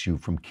protects you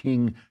from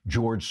King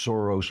George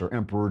Soros or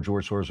Emperor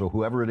George Soros or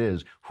whoever it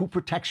is? Who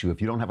protects you if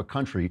you don't have a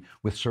country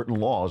with certain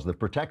laws that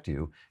protect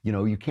you? You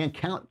know, you can't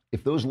count.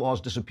 If those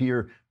laws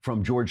disappear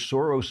from George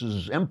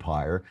Soros's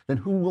empire, then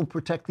who will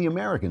protect the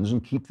Americans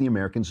and keep the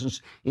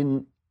Americans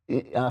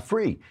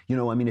free? You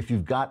know, I mean, if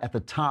you've got at the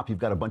top, you've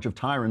got a bunch of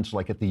tyrants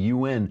like at the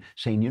UN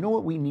saying, you know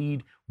what we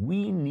need?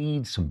 We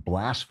need some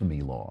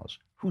blasphemy laws.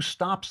 Who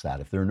stops that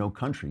if there are no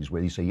countries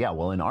where you say, yeah,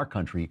 well, in our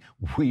country,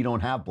 we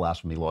don't have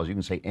blasphemy laws. You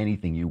can say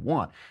anything you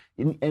want.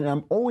 And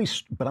I'm always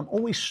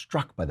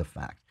struck by the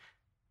fact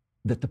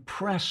that the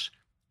press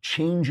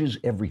changes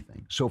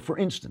everything. So for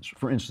instance,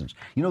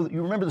 you know,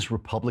 you remember this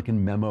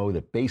Republican memo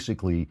that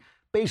basically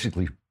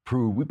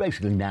proved, we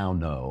basically now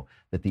know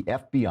that the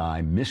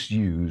FBI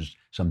misused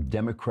some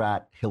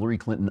Democrat Hillary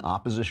Clinton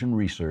opposition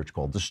research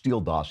called the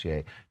Steele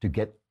dossier to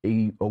get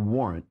a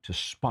warrant to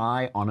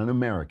spy on an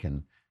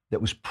American that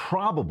was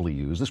probably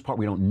used, this part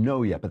we don't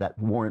know yet, but that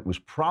warrant was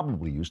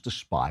probably used to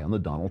spy on the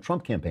Donald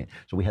Trump campaign.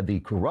 So we had the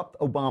corrupt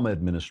Obama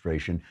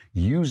administration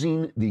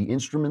using the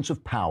instruments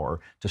of power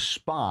to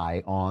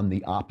spy on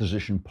the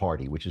opposition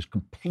party, which is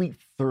complete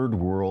third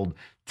world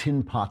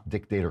tin pot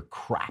dictator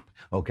crap.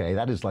 Okay,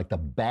 that is like the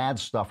bad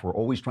stuff we're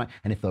always trying.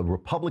 And if a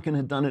Republican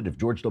had done it, if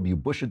George W.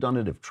 Bush had done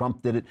it, if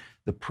Trump did it,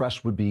 the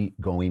press would be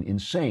going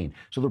insane.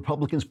 So the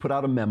Republicans put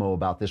out a memo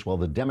about this, while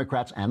the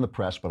Democrats and the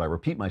press, but I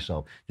repeat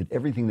myself, did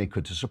everything they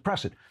could to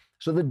suppress it.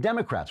 So the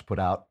Democrats put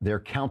out their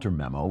counter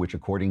memo, which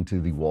according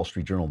to the Wall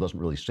Street Journal doesn't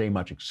really say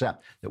much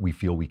except that we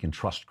feel we can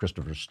trust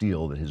Christopher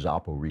Steele, that his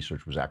Oppo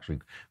research was actually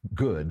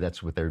good.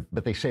 That's what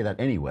but they say that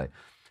anyway.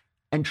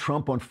 And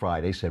Trump on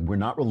Friday said, we're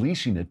not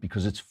releasing it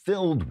because it's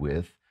filled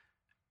with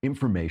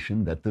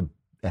information that the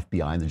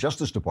FBI and the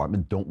Justice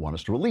Department don't want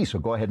us to release. So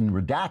go ahead and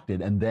redact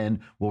it, and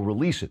then we'll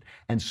release it.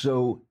 And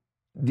so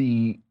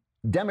the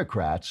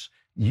Democrats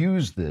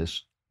used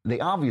this. They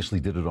obviously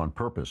did it on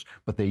purpose,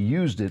 but they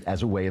used it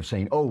as a way of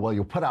saying, oh, well,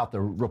 you'll put out the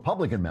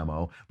Republican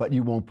memo, but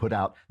you won't put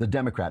out the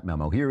Democrat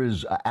memo. Here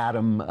is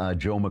Adam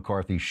Joe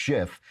McCarthy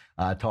Schiff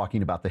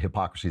talking about the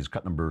hypocrisy. It's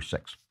cut number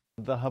 6.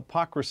 The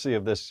hypocrisy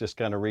of this just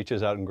kind of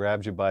reaches out and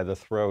grabs you by the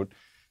throat.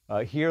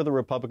 Here, the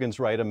Republicans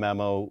write a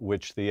memo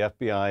which the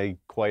FBI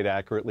quite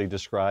accurately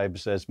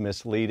describes as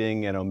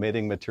misleading and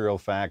omitting material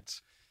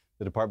facts.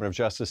 The Department of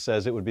Justice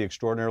says it would be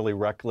extraordinarily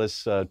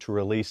reckless to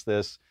release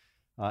this.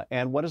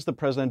 And what does the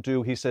president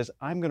do? He says,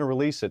 I'm going to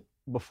release it.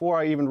 Before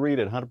I even read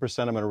it, 100%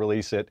 I'm going to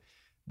release it.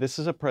 This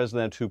is a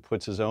president who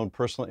puts his own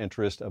personal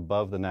interest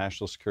above the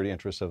national security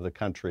interests of the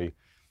country.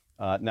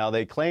 Now,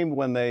 they claimed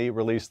when they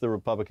released the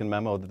Republican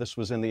memo that this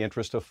was in the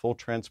interest of full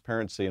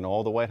transparency, and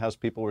all the White House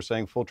people were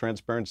saying full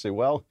transparency.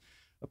 Well,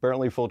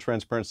 apparently full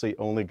transparency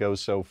only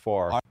goes so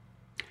far.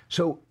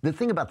 So the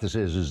thing about this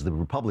is the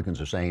Republicans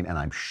are saying, and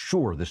I'm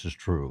sure this is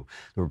true,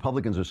 the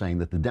Republicans are saying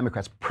that the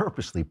Democrats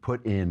purposely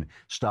put in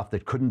stuff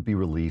that couldn't be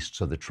released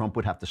so that Trump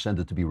would have to send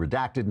it to be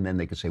redacted, and then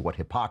they could say, what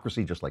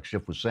hypocrisy, just like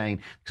Schiff was saying.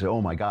 They could say,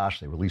 oh my gosh,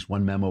 they released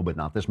one memo, but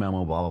not this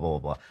memo, blah, blah, blah,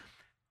 blah.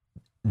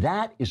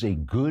 That is a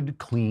good,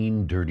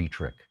 clean, dirty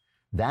trick.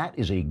 That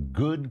is a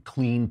good,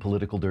 clean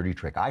political dirty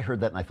trick. I heard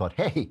that and I thought,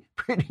 hey,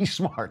 pretty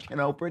smart,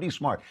 pretty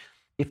smart.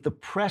 If the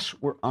press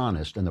were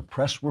honest and the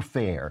press were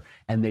fair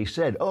and they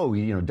said, oh,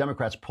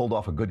 Democrats pulled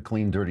off a good,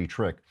 clean, dirty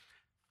trick,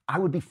 I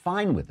would be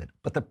fine with it.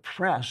 But the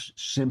press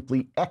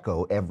simply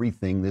echo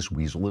everything this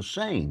weasel is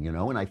saying,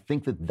 and I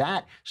think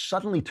that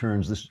suddenly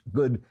turns this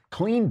good,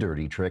 clean,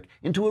 dirty trick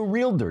into a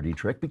real dirty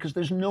trick because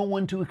there's no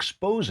one to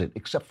expose it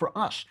except for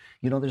us.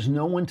 There's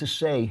no one to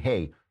say,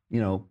 hey,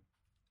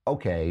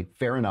 okay,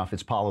 fair enough.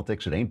 It's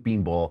politics. It ain't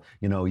beanball.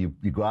 You know, you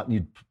go out and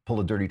you pull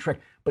a dirty trick.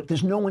 But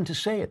there's no one to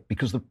say it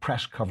because the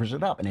press covers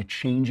it up and it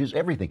changes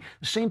everything.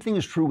 The same thing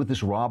is true with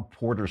this Rob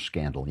Porter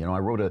scandal. You know, I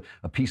wrote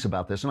a piece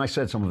about this, and I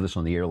said some of this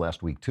on the air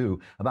last week, too,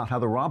 about how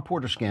the Rob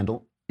Porter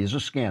scandal is a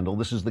scandal.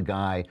 This is the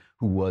guy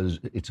who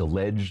it's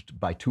alleged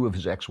by two of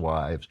his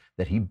ex-wives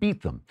that he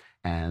beat them.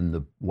 And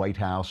the White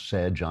House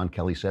said, John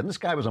Kelly said, and this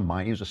guy was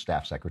he was a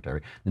staff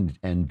secretary.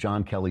 And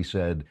John Kelly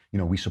said, you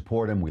know, we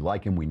support him, we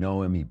like him, we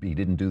know him, he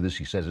didn't do this,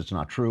 he says it's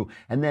not true.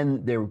 And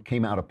then there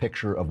came out a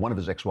picture of one of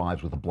his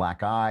ex-wives with a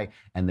black eye,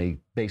 and they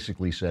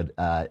basically said,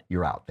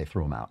 you're out. They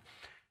threw him out.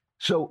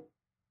 So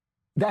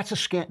that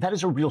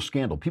is a real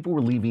scandal. People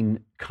were leaving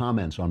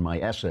comments on my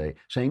essay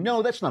saying,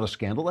 no, that's not a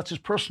scandal, that's his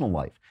personal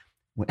life.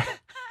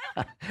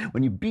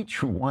 When you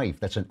beat your wife,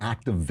 that's an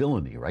act of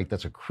villainy, right?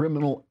 That's a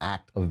criminal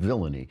act of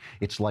villainy.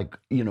 It's like,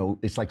 you know,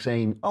 it's like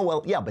saying, oh,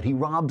 well, yeah, but he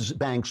robs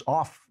banks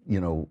off,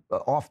 you know,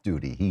 off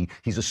duty.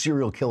 He's a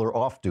serial killer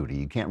off duty.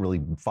 You can't really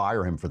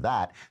fire him for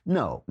that.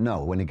 No.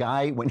 When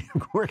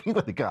you're working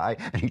with a guy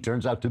and he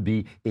turns out to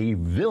be a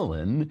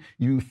villain,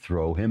 you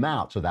throw him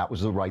out. So that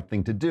was the right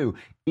thing to do.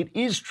 It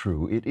is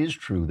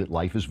true that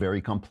life is very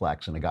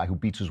complex, and a guy who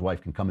beats his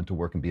wife can come into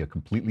work and be a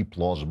completely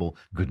plausible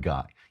good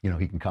guy. You know,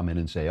 he can come in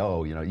and say,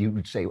 oh, you know, you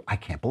would say, I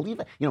can't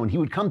believe it. You know, and he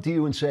would come to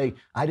you and say,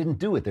 I didn't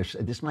do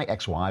it. My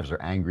ex-wives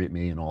are angry at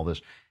me and all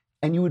this.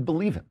 And you would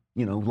believe him.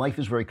 You know, life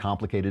is very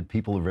complicated.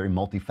 People are very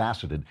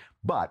multifaceted.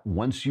 But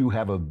once you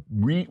have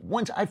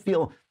I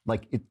feel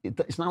like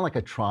it's not like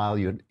a trial.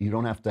 You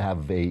don't have to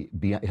have it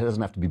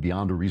doesn't have to be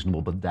beyond a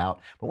reasonable doubt.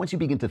 But once you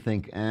begin to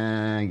think,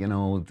 you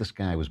know, this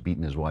guy was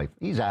beating his wife,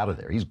 he's out of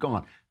there. He's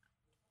gone.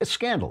 It's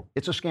scandal.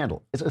 It's a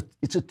scandal.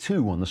 It's a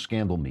 2 on the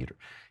scandal meter.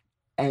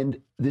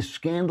 And this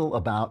scandal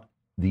about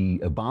the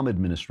Obama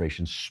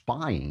administration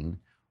spying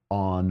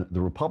on the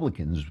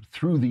Republicans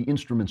through the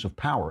instruments of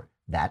power,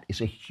 that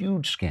is a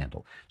huge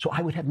scandal. So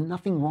I would have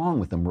nothing wrong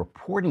with them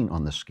reporting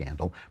on the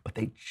scandal, but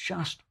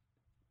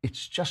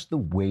it's just the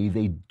way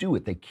they do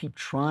it. They keep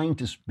trying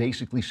to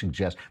basically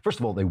suggest, first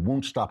of all, they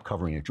won't stop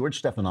covering it. George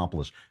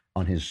Stephanopoulos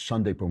on his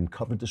Sunday program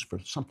covered this for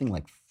something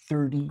like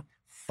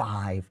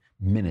 35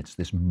 minutes,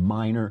 this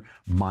minor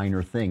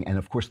thing. And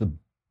of course, the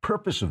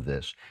purpose of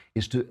this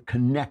is to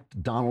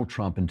connect Donald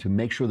Trump and to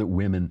make sure that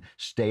women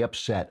stay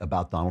upset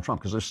about Donald Trump,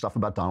 because there's stuff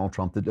about Donald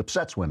Trump that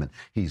upsets women.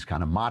 He's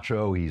kind of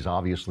macho. He's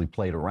obviously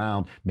played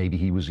around. Maybe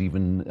he was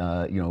even,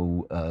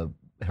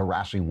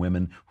 harassing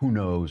women. Who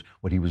knows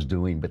what he was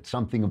doing? But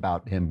something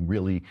about him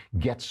really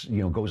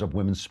goes up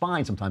women's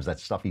spines. Sometimes that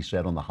stuff he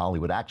said on the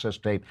Hollywood Access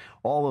tape,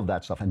 all of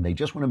that stuff. And they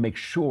just want to make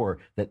sure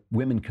that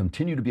women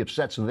continue to be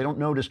upset so they don't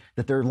notice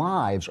that their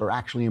lives are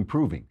actually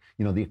improving.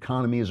 You know, the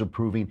economy is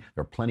improving.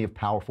 There are plenty of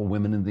powerful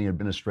women in the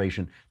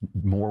administration.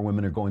 More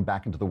women are going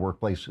back into the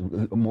workplace.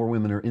 More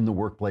women are in the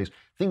workplace.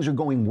 Things are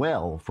going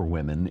well for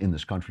women in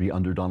this country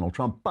under Donald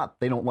Trump, but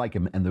they don't like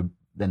him. And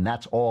then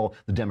that's all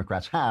the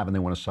Democrats have, and they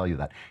want to sell you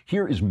that.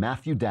 Here is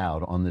Matthew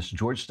Dowd on this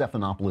George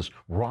Stephanopoulos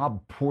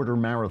Rob Porter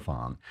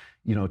marathon,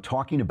 you know,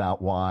 talking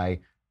about why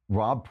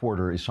Rob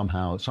Porter is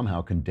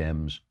somehow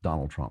condemns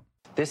Donald Trump.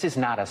 This is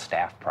not a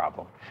staff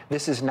problem.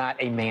 This is not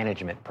a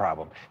management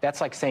problem.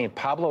 That's like saying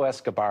Pablo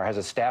Escobar has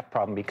a staff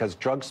problem because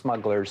drug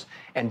smugglers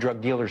and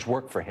drug dealers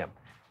work for him.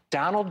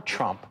 Donald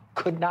Trump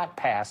could not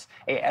pass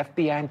a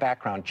FBI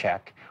background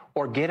check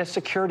or get a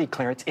security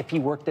clearance if he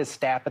worked as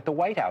staff at the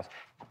White House.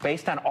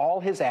 Based on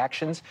all his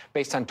actions,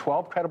 based on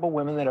 12 credible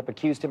women that have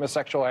accused him of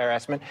sexual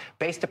harassment,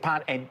 based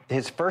upon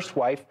his first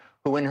wife,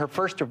 who in her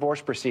first divorce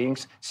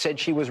proceedings said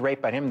she was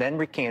raped by him, then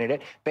recanted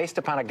it, based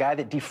upon a guy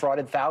that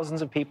defrauded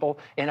thousands of people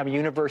in a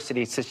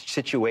university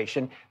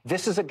situation.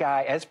 This is a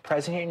guy, as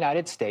President of the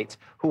United States,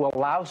 who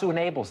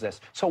enables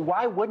this. So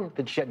why wouldn't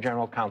the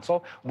General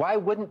Counsel, why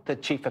wouldn't the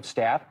Chief of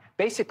Staff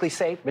basically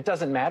say, it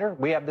doesn't matter,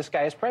 we have this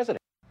guy as president?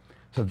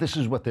 So this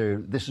is what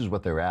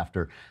they're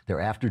after.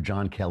 They're after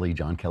John Kelly.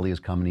 John Kelly has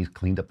come and he's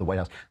cleaned up the White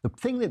House. The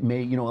thing that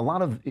a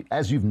lot of,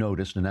 as you've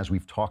noticed and as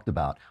we've talked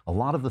about, a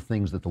lot of the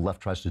things that the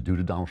left tries to do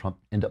to Donald Trump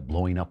end up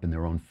blowing up in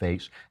their own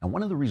face. And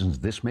one of the reasons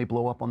this may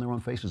blow up on their own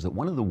face is that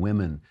one of the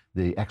women,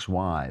 the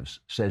ex-wives,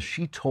 says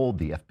she told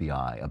the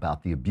FBI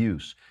about the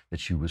abuse that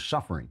she was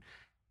suffering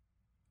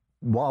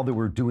while they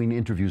were doing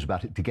interviews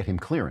about it to get him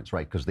clearance,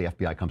 right? Because the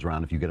FBI comes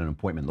around. If you get an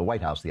appointment in the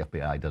White House, the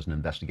FBI does an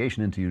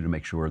investigation into you to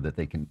make sure that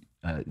they can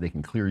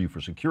clear you for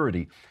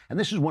security. And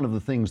this is one of the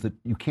things that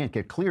you can't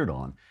get cleared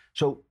on.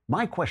 So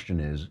my question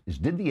is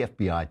did the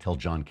FBI tell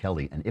John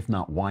Kelly? And if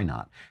not, why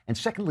not? And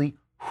secondly,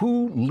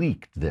 who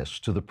leaked this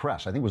to the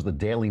press? I think it was the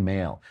Daily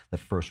Mail that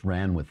first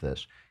ran with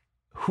this.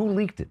 Who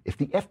leaked it? If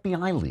the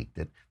FBI leaked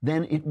it,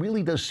 then it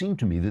really does seem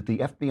to me that the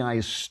FBI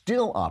is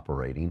still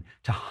operating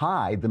to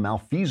hide the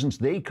malfeasance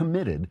they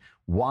committed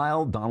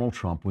while Donald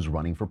Trump was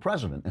running for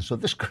president. And so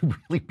this could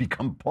really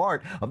become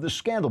part of the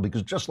scandal,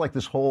 because just like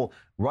this whole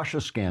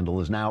Russia scandal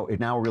is now, it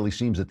now really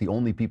seems that the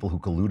only people who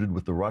colluded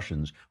with the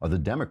Russians are the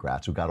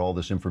Democrats, who got all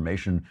this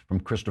information from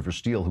Christopher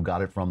Steele, who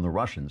got it from the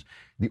Russians.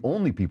 The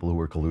only people who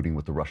were colluding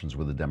with the Russians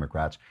were the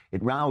Democrats.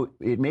 It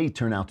may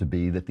turn out to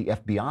be that the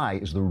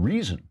FBI is the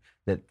reason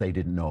that they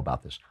didn't know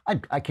about this.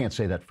 I can't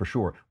say that for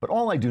sure, but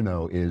all I do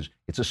know is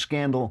it's a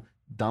scandal.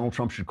 Donald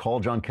Trump should call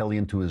John Kelly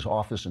into his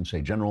office and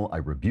say, General, I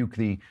rebuke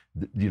thee.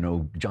 You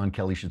know, John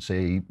Kelly should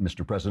say,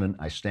 Mr. President,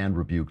 I stand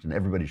rebuked, and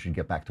everybody should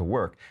get back to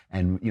work.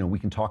 And, you know, we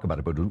can talk about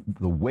it, but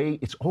the way,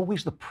 it's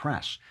always the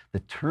press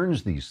that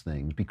turns these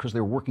things, because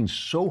they're working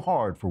so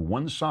hard for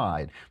one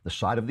side, the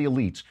side of the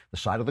elites, the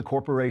side of the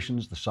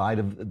corporations, the side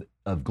of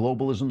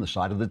globalism, the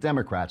side of the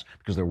Democrats,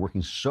 because they're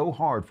working so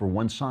hard for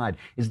one side,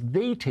 is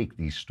they take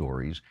these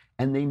stories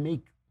and they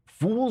make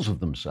fools of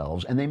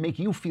themselves, and they make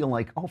you feel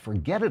like, oh,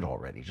 forget it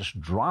already,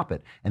 just drop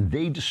it. And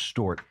they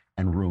distort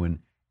and ruin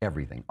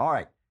everything. All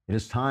right, it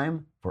is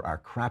time for our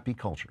crappy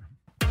culture.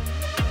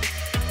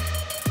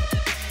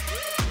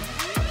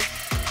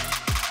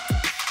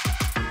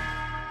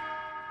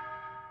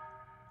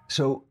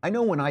 So I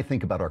know when I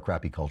think about our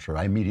crappy culture,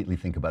 I immediately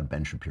think about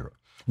Ben Shapiro.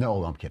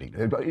 No, I'm kidding.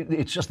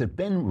 It's just that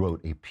Ben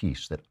wrote a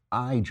piece that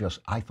I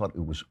thought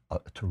it was a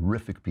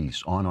terrific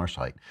piece on our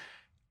site.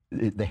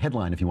 The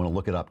headline, if you want to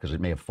look it up, because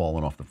it may have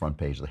fallen off the front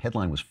page, the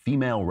headline was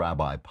 "Female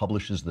Rabbi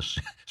Publishes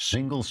the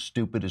Single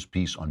Stupidest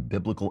Piece on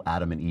Biblical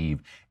Adam and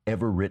Eve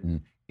Ever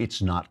Written.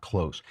 It's Not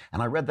Close."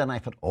 And I read that and I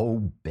thought, oh,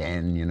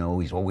 Ben, you know,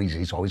 he's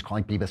always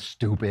calling people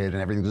stupid and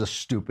everything's the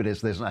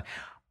stupidest, this and that.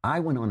 I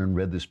went on and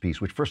read this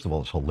piece, which, first of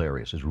all, is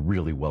hilarious. It's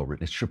really well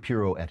written. It's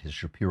Shapiro at his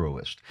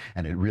Shapiroist,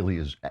 and it really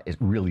is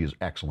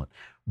excellent.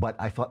 But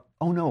I thought,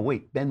 oh no,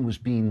 wait, Ben was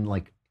being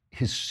like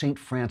his St.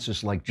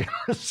 Francis-like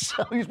generous.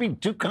 He was being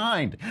too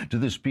kind to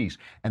this piece.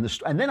 And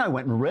then I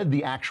went and read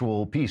the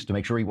actual piece to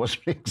make sure he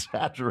wasn't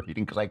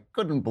exaggerating, because I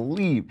couldn't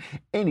believe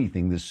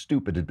anything this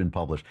stupid had been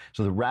published.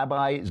 So the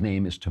rabbi's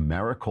name is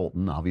Tamara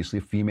Colton, obviously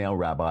a female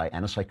rabbi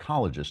and a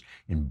psychologist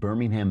in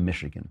Birmingham,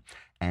 Michigan.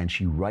 And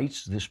she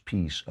writes this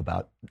piece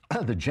about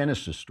the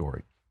Genesis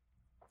story.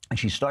 And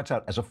she starts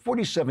out as a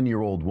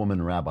 47-year-old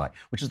woman rabbi,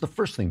 which is the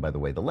first thing, by the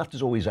way. The left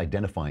is always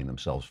identifying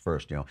themselves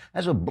first, you know.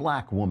 As a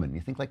black woman,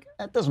 you think, like,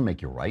 that doesn't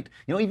make you right.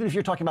 You know, even if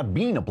you're talking about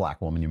being a black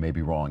woman, you may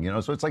be wrong, you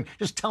know. So it's like,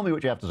 just tell me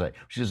what you have to say.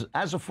 She says,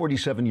 as a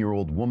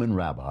 47-year-old woman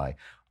rabbi,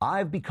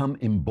 I've become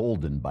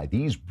emboldened by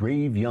these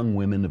brave young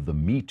women of the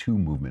Me Too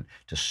movement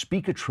to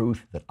speak a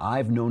truth that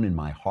I've known in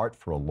my heart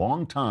for a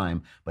long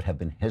time, but have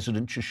been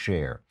hesitant to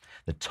share.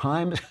 The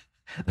time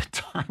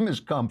has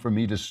come for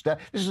me to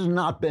step. This is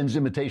not Ben's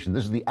imitation.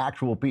 This is the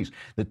actual piece.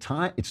 The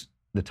time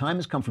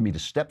has come for me to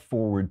step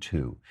forward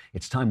too.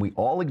 It's time we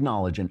all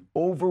acknowledge an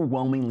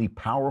overwhelmingly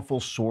powerful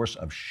source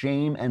of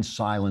shame and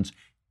silence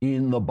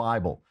in the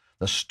Bible.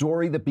 The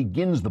story that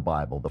begins the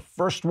Bible, the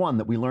first one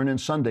that we learn in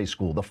Sunday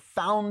school, the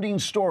founding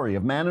story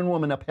of man and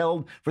woman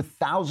upheld for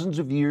thousands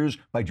of years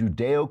by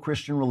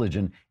Judeo-Christian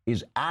religion,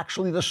 is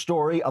actually the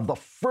story of the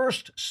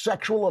first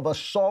sexual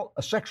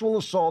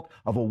assault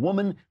of a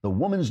woman. The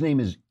woman's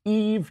name is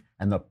Eve,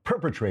 and the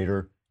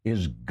perpetrator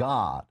is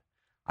God.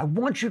 I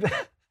want you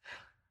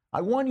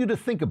to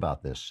think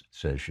about this,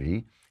 says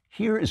she.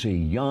 Here is a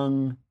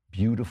young,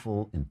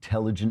 beautiful,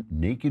 intelligent,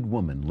 naked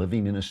woman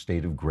living in a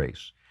state of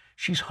grace.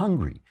 She's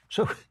hungry,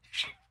 so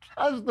she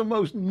does the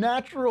most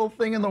natural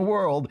thing in the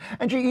world,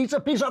 and she eats a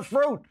piece of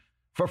fruit.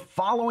 For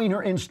following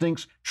her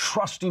instincts,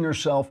 trusting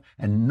herself,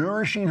 and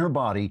nourishing her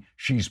body,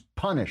 she's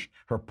punished.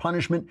 Her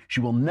punishment, she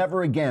will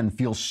never again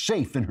feel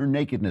safe in her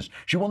nakedness.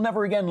 She will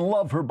never again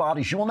love her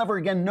body. She will never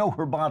again know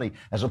her body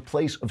as a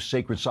place of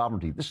sacred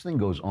sovereignty. This thing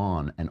goes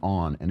on, and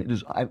it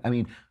is,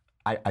 I'm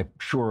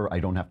sure I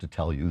don't have to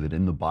tell you that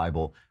in the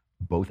Bible,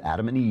 both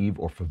Adam and Eve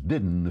are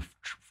forbidden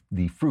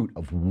the fruit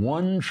of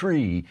one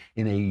tree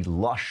in a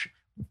lush,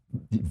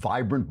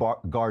 vibrant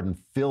garden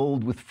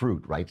filled with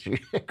fruit, right? She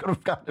could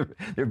have got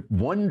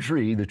one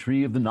tree, the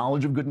tree of the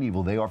knowledge of good and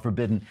evil. They are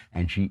forbidden,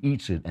 and she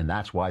eats it, and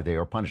that's why they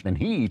are punished. And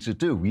he eats it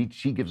too.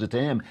 She gives it to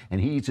him,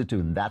 and he eats it too,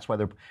 and that's why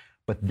they're.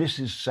 But this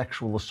is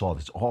sexual assault.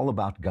 It's all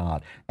about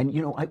God. And,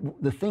 you know,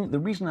 the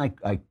reason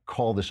I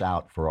call this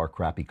out for our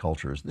crappy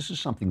culture is this is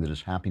something that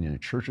is happening in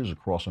churches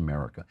across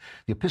America.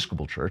 The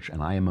Episcopal Church,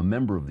 and I am a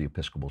member of the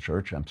Episcopal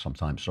Church, I'm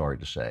sometimes sorry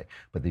to say,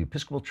 but the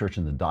Episcopal Church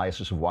in the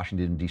Diocese of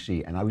Washington,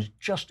 D.C., and I was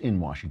just in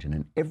Washington,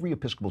 and every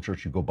Episcopal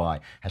church you go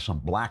by has some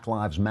Black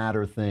Lives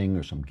Matter thing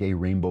or some gay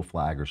rainbow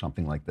flag or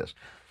something like this.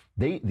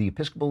 The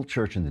Episcopal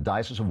Church in the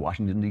Diocese of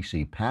Washington,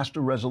 D.C. passed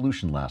a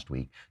resolution last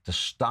week to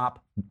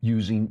stop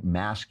using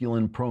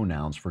masculine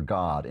pronouns for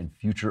God in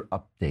future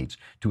updates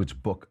to its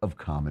Book of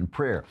Common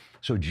Prayer.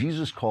 So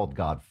Jesus called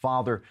God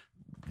Father.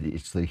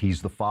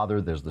 He's the Father,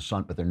 there's the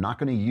Son, but they're not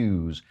going to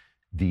use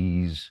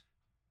these,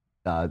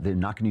 they're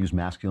not going to use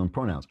masculine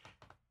pronouns.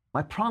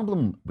 My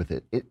problem with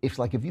it's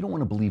like if you don't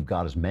want to believe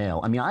God is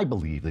male, I mean, I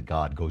believe that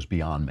God goes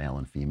beyond male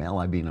and female.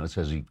 I mean, it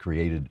says he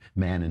created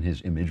man in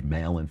his image,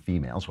 male and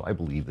female, so I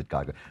believe that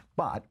God,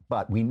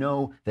 but we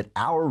know that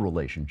our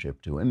relationship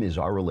to him is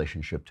our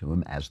relationship to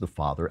him as the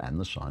Father and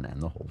the Son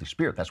and the Holy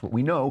Spirit. That's what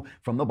we know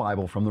from the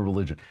Bible, from the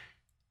religion.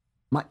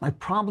 My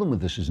problem with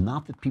this is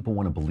not that people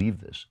want to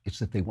believe this, it's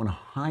that they want to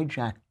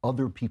hijack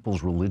other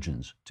people's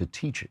religions to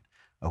teach it,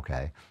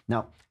 okay?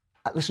 Now,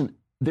 listen,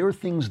 there are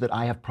things that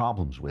I have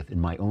problems with in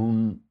my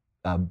own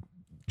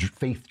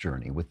faith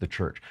journey with the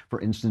church. For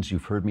instance,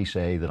 you've heard me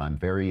say that I'm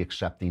very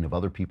accepting of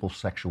other people's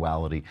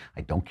sexuality.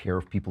 I don't care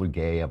if people are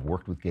gay. I've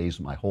worked with gays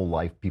my whole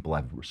life. People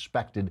I've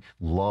respected,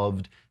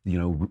 loved,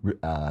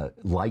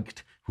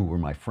 liked, who were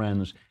my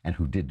friends and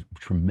who did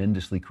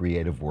tremendously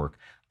creative work.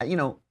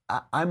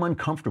 I'm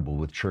uncomfortable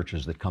with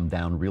churches that come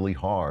down really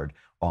hard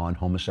on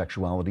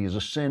homosexuality as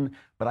a sin,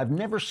 but I've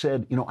never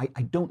said,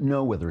 I don't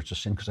know whether it's a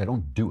sin because I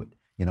don't do it.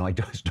 I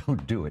just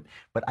don't do it.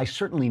 But I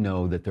certainly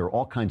know that there are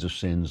all kinds of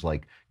sins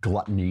like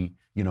gluttony,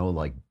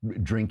 like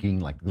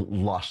drinking, like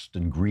lust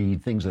and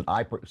greed, sins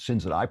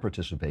that I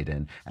participate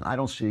in. And I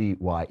don't see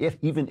why,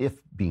 even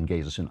if being gay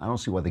is a sin, I don't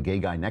see why the gay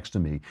guy next to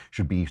me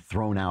should be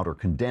thrown out or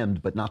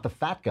condemned, but not the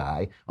fat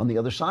guy on the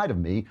other side of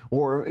me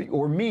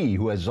or me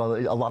who has a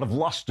lot of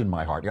lust in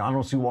my heart. I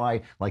don't see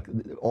why like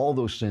all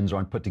those sins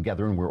aren't put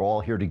together and we're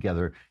all here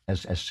together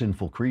as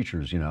sinful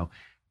creatures,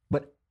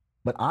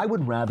 But I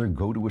would rather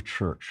go to a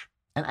church.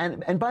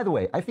 And by the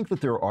way, I think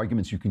that there are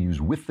arguments you can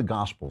use with the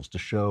Gospels to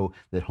show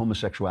that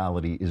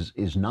homosexuality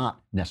is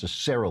not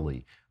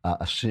necessarily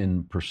a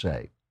sin per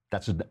se.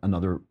 That's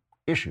another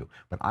issue.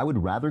 But I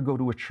would rather go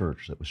to a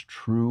church that was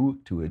true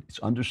to its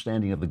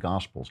understanding of the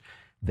Gospels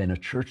than a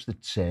church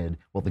that said,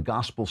 well, the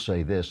Gospels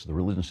say this, the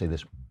religions say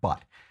this,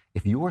 but.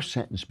 If your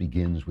sentence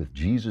begins with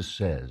Jesus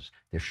says,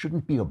 there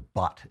shouldn't be a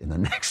but in the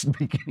next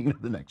beginning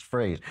of the next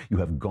phrase. You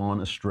have gone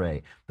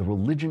astray. The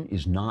religion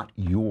is not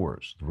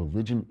yours. The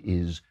religion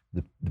is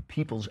the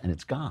people's and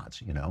it's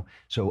God's,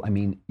 So, I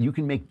mean, you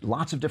can make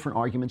lots of different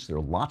arguments. There are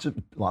a lot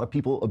of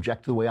people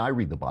object to the way I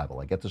read the Bible.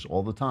 I get this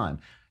all the time.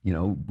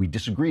 We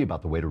disagree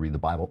about the way to read the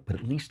Bible, but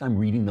at least I'm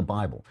reading the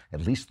Bible.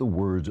 At least the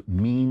words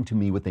mean to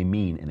me what they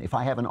mean. And if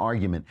I have an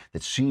argument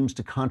that seems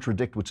to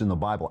contradict what's in the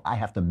Bible, I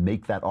have to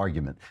make that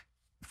argument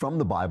from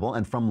the Bible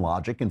and from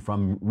logic and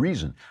from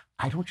reason.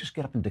 I don't just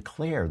get up and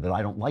declare that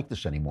I don't like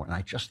this anymore. And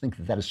I just think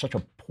that is such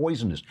a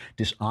poisonous,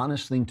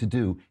 dishonest thing to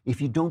do.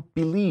 If you don't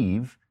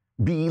believe,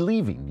 be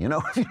leaving.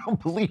 If you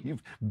don't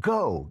believe,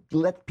 go.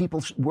 Let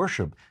people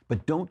worship,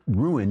 but don't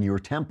ruin your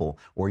temple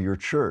or your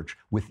church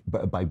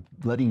by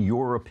letting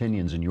your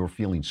opinions and your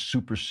feelings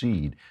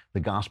supersede the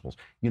Gospels.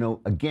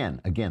 Again,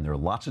 there are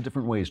lots of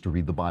different ways to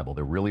read the Bible.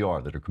 There really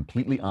are, that are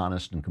completely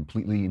honest and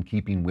completely in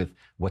keeping with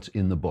what's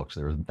in the books.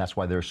 That's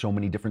why there are so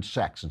many different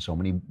sects and so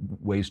many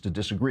ways to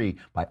disagree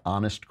by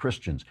honest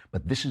Christians.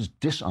 But this is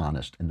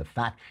dishonest, and the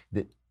fact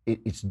that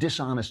it's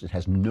dishonest. It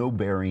has no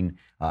bearing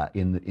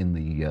in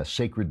the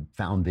sacred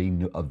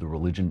founding of the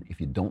religion. If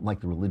you don't like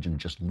the religion,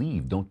 just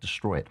leave. Don't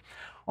destroy it.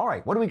 All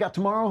right, what do we got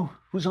tomorrow?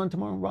 Who's on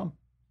tomorrow, Rob?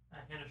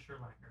 Hannah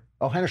Sherlacker.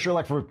 Oh, Hannah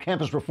Sherlacker for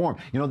Campus Reform.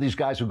 These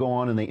guys who go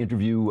on and they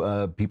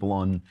interview people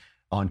on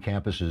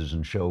campuses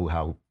and show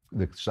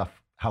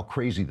how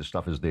crazy the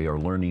stuff is they are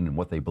learning and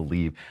what they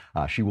believe.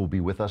 She will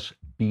be with us.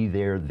 Be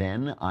there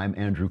then. I'm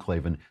Andrew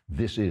Klavan.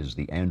 This is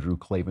The Andrew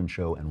Klavan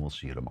Show, and we'll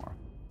see you tomorrow.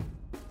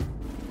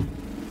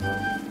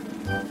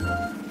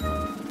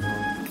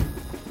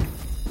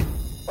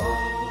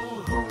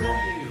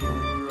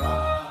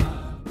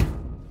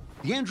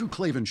 The Andrew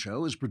Klavan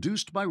Show is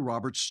produced by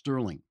Robert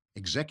Sterling.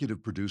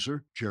 Executive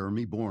producer,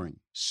 Jeremy Boring.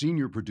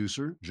 Senior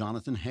producer,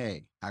 Jonathan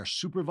Hay. Our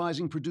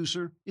supervising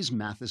producer is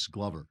Mathis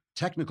Glover.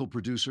 Technical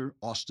producer,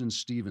 Austin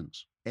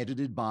Stevens.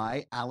 Edited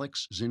by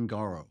Alex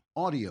Zingaro.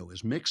 Audio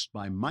is mixed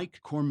by Mike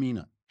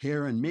Cormina.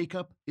 Hair and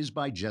makeup is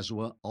by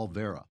Jesua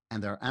Alvera.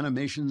 And our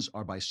animations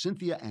are by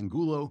Cynthia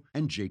Angulo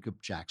and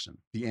Jacob Jackson.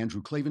 The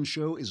Andrew Klavan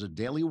Show is a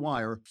Daily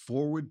Wire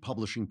Forward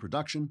Publishing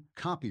production.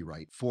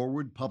 Copyright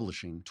Forward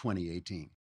Publishing 2018.